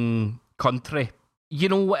Kong Country. You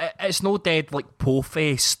know, it's no dead like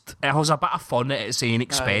po-faced. It has a bit of fun at its own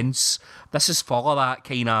expense. This is full of that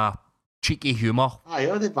kind of cheeky humour. Aye,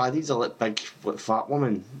 all the baddies are like big like, fat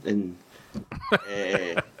women and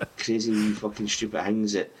crazy fucking stupid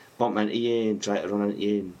things that bump into you and try to run into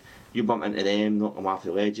you, and you bump into them, knock them off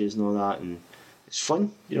the ledges and all that, and it's fun,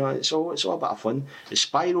 you know. It's all a bit of fun. The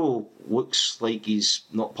Spyro looks like he's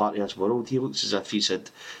not part of this world. He looks as if he's had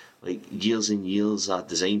like years and years of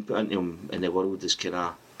design put into him, and the world is kind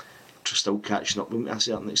of still catching up with him to a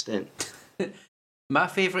certain extent. My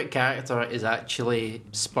favourite character is actually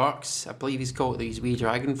Sparks. I believe he's called his wee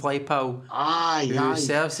dragonfly pal. Who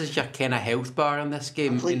serves as your kind of health bar in this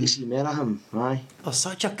game. I'd like to see more of him. Aye. There's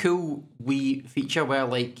such a cool wee feature where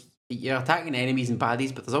like you're attacking enemies and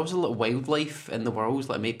baddies, but there's also little wildlife in the world,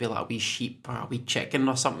 like maybe like a wee sheep or a wee chicken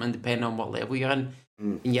or something, depending on what level you're in.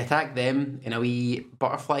 And you attack them, and a wee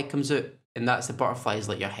butterfly comes out, and that's the butterfly's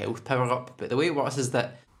like your health power up. But the way it works is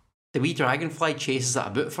that the wee dragonfly chases it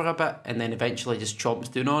about for a bit and then eventually just chomps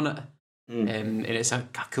down on it. And it's a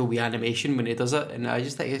cool wee animation when he does it, and I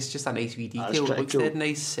just think it's just a nice wee detail. It looks dead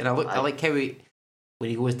nice, and I like how when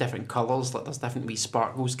he goes different colours, like there's different wee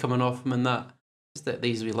sparkles coming off him and that. Just that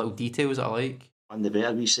these wee little details I like. And the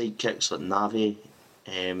better wee sidekicks like Navi,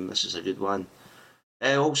 this is a good one.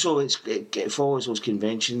 Also, it follows those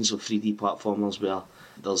conventions of 3D platformers where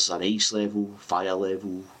there's an ice level, fire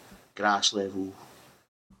level, grass level,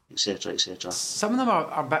 etc, etc. Some of them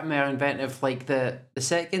are a bit more inventive. Like the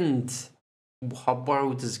second hub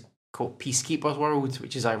world is called Peacekeeper's World,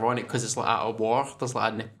 which is ironic because it's like at a war. There's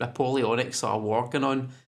like a Napoleonic sort of war going on.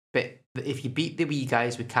 But if you beat the wee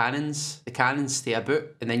guys with cannons, the cannons stay about,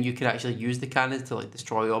 and then you can actually use the cannons to like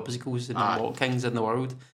destroy obstacles and unlock things in the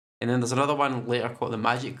world. And then there's another one later called the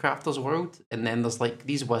Magic Crafter's World, and then there's like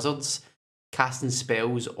these wizards casting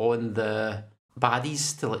spells on the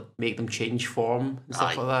baddies to like make them change form and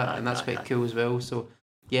stuff like that, and that's quite cool as well. So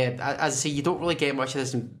yeah, as I say, you don't really get much of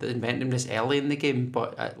this inventiveness early in the game,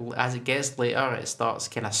 but as it gets later, it starts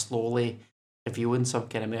kind of slowly revealing some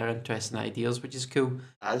kind of more interesting ideas, which is cool.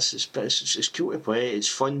 It's cool to play. It's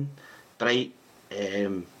fun, bright,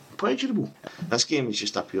 pleasurable. This game is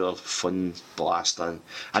just a pure fun blast and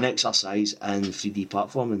an exercise in 3D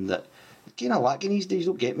platforming that kind of lacking these days.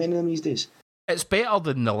 Don't get many of them these days. It's better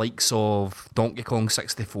than the likes of Donkey Kong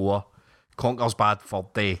 64, Conker's Bad Fur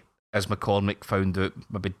Day, as McCormick found out,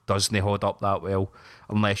 maybe doesn't hold up that well,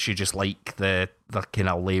 unless you just like the kind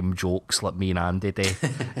of lame jokes like me and Andy do.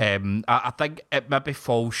 I think it maybe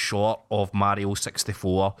falls short of Mario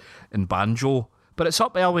 64 and Banjo, but it's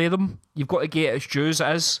up there with them. You've got to get its dues,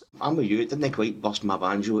 it is. I'm with you, it didn't quite bust my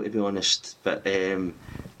Banjo, to be honest, but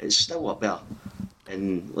it's still up there.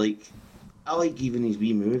 And like, I like even his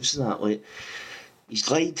wee moves and that. Like his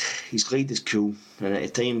glide is cool, and at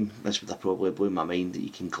the time this would have probably blown my mind that you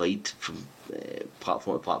can glide from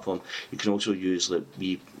platform to platform. You can also use like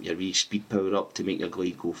your wee speed power up to make your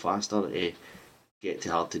glide go faster to get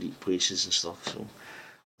to hard to reach places and stuff. So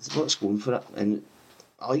there's lots going for it, and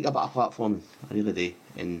I like a bit of platforming, I really do,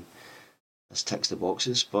 and this ticks the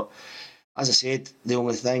boxes. But as I said, the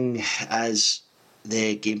only thing is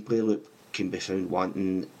the gameplay loop can be found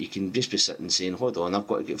wanting. You can just be sitting saying, hold on, I've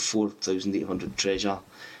got to get 4,800 treasure,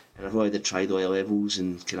 and I've already tried all the levels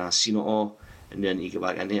and kind of seen it all, and then you get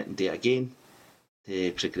back into it and do it again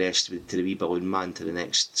to progress to the wee balloon man to the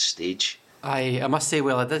next stage. I must say,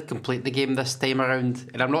 well, I did complete the game this time around,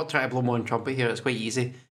 and I'm not trying to blow my own trumpet here, it's quite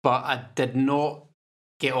easy, but I did not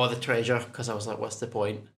get all the treasure because I was like, what's the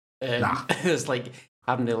point? It's like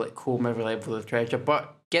having to like comb every level of the treasure,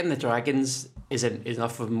 but getting the dragons isn't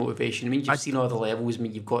enough of a motivation. It means you've seen all the levels, I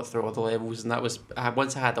mean you've got through all the levels, and that was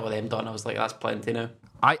once I had all them done, I was like, that's plenty now.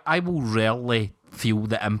 I will rarely feel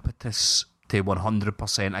the impetus to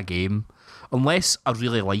 100% a game unless I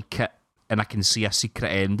really like it and I can see a secret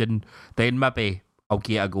ending, then maybe I'll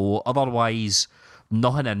give it a go. Otherwise,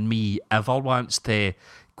 nothing in me ever wants to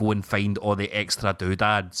go and find all the extra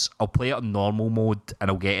doodads. I'll play it on normal mode and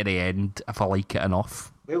I'll get to the end if I like it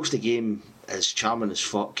enough. Whilst the game is charming as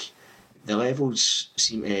fuck, the levels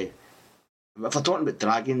seem to... If we're talking about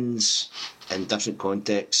dragons in different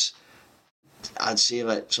contexts, I'd say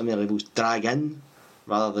that some of the levels drag in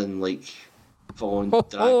rather than like full-on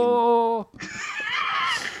dragon.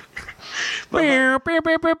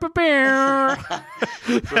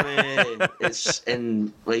 It's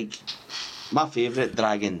in like... My favourite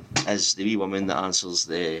dragon is the wee woman that answers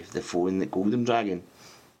the phone, the golden dragon.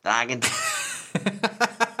 Dragon.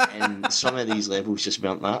 And some of these levels just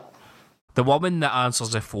weren't that. The woman that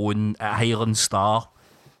answers the phone at Highland Star,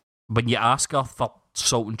 when you ask her for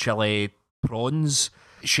salt and chilli prawns,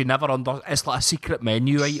 she never it's like a secret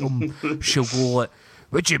menu item. She'll go like,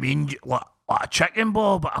 what do you mean? Like a chicken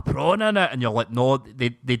ball but a prawn in it? And you're like, no, they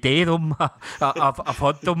do them. I've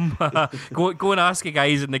had them. Go and ask the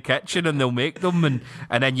guys in the kitchen and they'll make them, and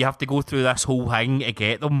then you have to go through this whole thing to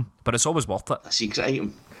get them, but it's always worth it. A secret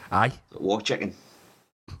item. Aye. War chicken.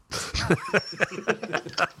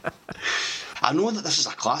 I know that this is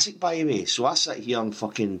a classic, by the way, so I sit here and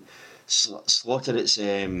fucking slaughter its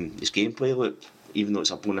gameplay loop, even though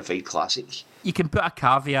it's a bona fide classic. You can put a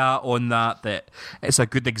caveat on that it's a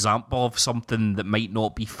good example of something that might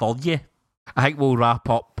not be for you. I think we'll wrap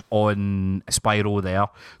up on Spyro there.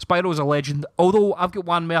 Spyro's a legend, although I've got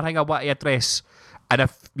one more thing I want to address, and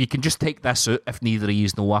if you can just take this out if neither of you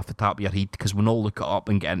know off the top of your head, because we'll not look it up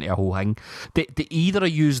and get into a whole thing. Do either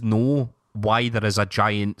of you know why there is a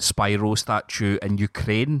giant Spyro statue in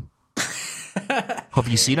Ukraine? Have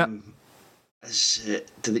you seen it?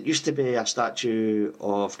 Did it used to be a statue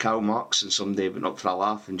of Karl Marx and somebody went up for a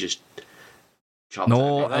laugh and just chopped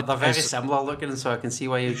no, it? They're very similar looking, so I can see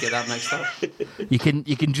why you get that mixed up.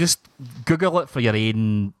 You can just Google it for your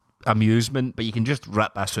own amusement, but you can just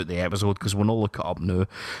rip this out the episode because we'll not look it up now.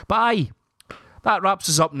 But aye, that wraps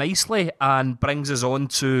us up nicely and brings us on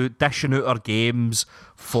to dishing out our games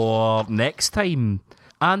for next time.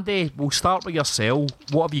 Andy, we'll start with yourself.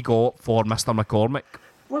 What have you got for Mr. McCormick?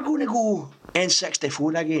 We're going to go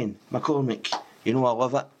N64 again, McCormick. You know I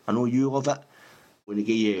love it. I know you love it. We're going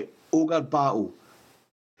to give you Ogre Battle,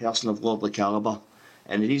 Person of Lordly Caliber.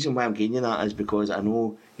 And the reason why I'm giving you that is because I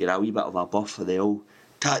know you're a wee bit of a buff for the old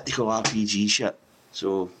tactical RPG shit.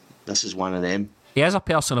 So this is one of them. He is a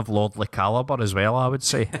person of lordly calibre as well, I would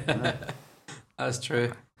say. That's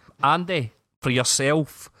true. Andy, for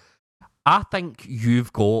yourself, I think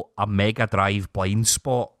you've got a Mega Drive blind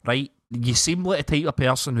spot, right? You seem like the type of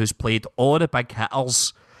person who's played all the big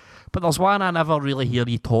hitters, but there's one I never really hear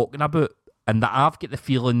you talking about, and that I've got the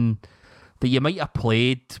feeling that you might have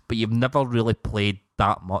played, but you've never really played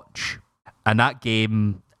that much. And that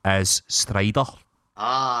game is Strider.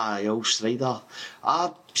 Ah, old Strider.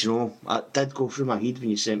 Do you know, I did go through my head when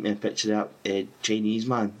you sent me a picture of that Japanese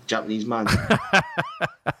man.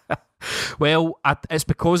 Well, it's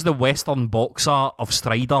because the Western box art of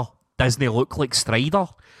Strider doesn't look like Strider.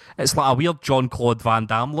 It's like a weird Jean-Claude Van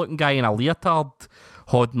Damme looking guy in a leotard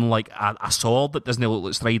holding like a sword that doesn't look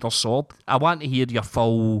like Strider's sword. I want to hear your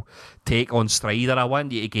full take on Strider. I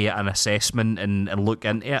want you to get an assessment and look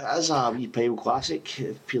into it. It is a wee pile classic.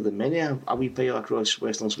 It appeared in many a wee pile across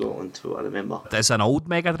Western Scotland, what I remember. It's an old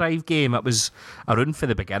Mega Drive game. It was around for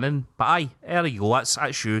the beginning. But aye, there you go.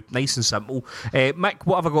 That's you. Nice and simple. Mick,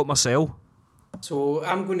 what have I got myself? So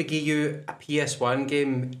I'm going to give you a PS1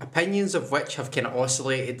 game, opinions of which have kind of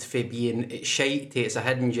oscillated for being it's shite to it's a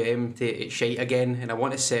hidden gem to it's shite again, and I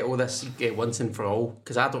want to settle this once and for all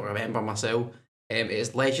because I don't remember myself. It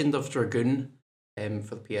is Legend of Dragoon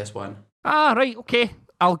for the PS1. Ah, right, okay.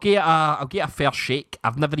 I'll get a fair shake.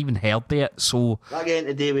 I've never even heard of it, so... That getting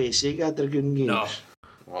to do with Sega Dragoon games? No.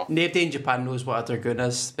 Nobody in Japan knows what a Dragoon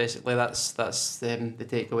is, basically. That's the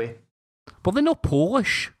takeaway. But they're not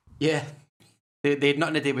Polish. Yeah. They had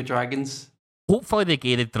nothing to do with dragons. Hopefully they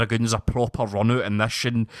gave the Dragoons a proper run out in this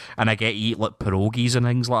and I get to eat like pierogies and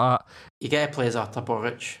things like that. You get to play as Arthur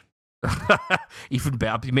Borich. Even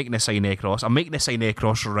better, be making a sign across. I'm making a sign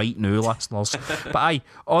across right now, listeners. But aye,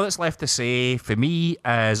 all that's left to say for me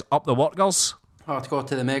is up the workers. Hardcore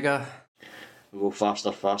to the Mega. We'll go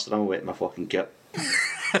faster, I'm wetting my fucking kit.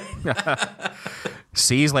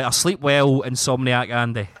 Says like a sleep well, Insomniac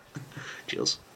Andy. Cheers.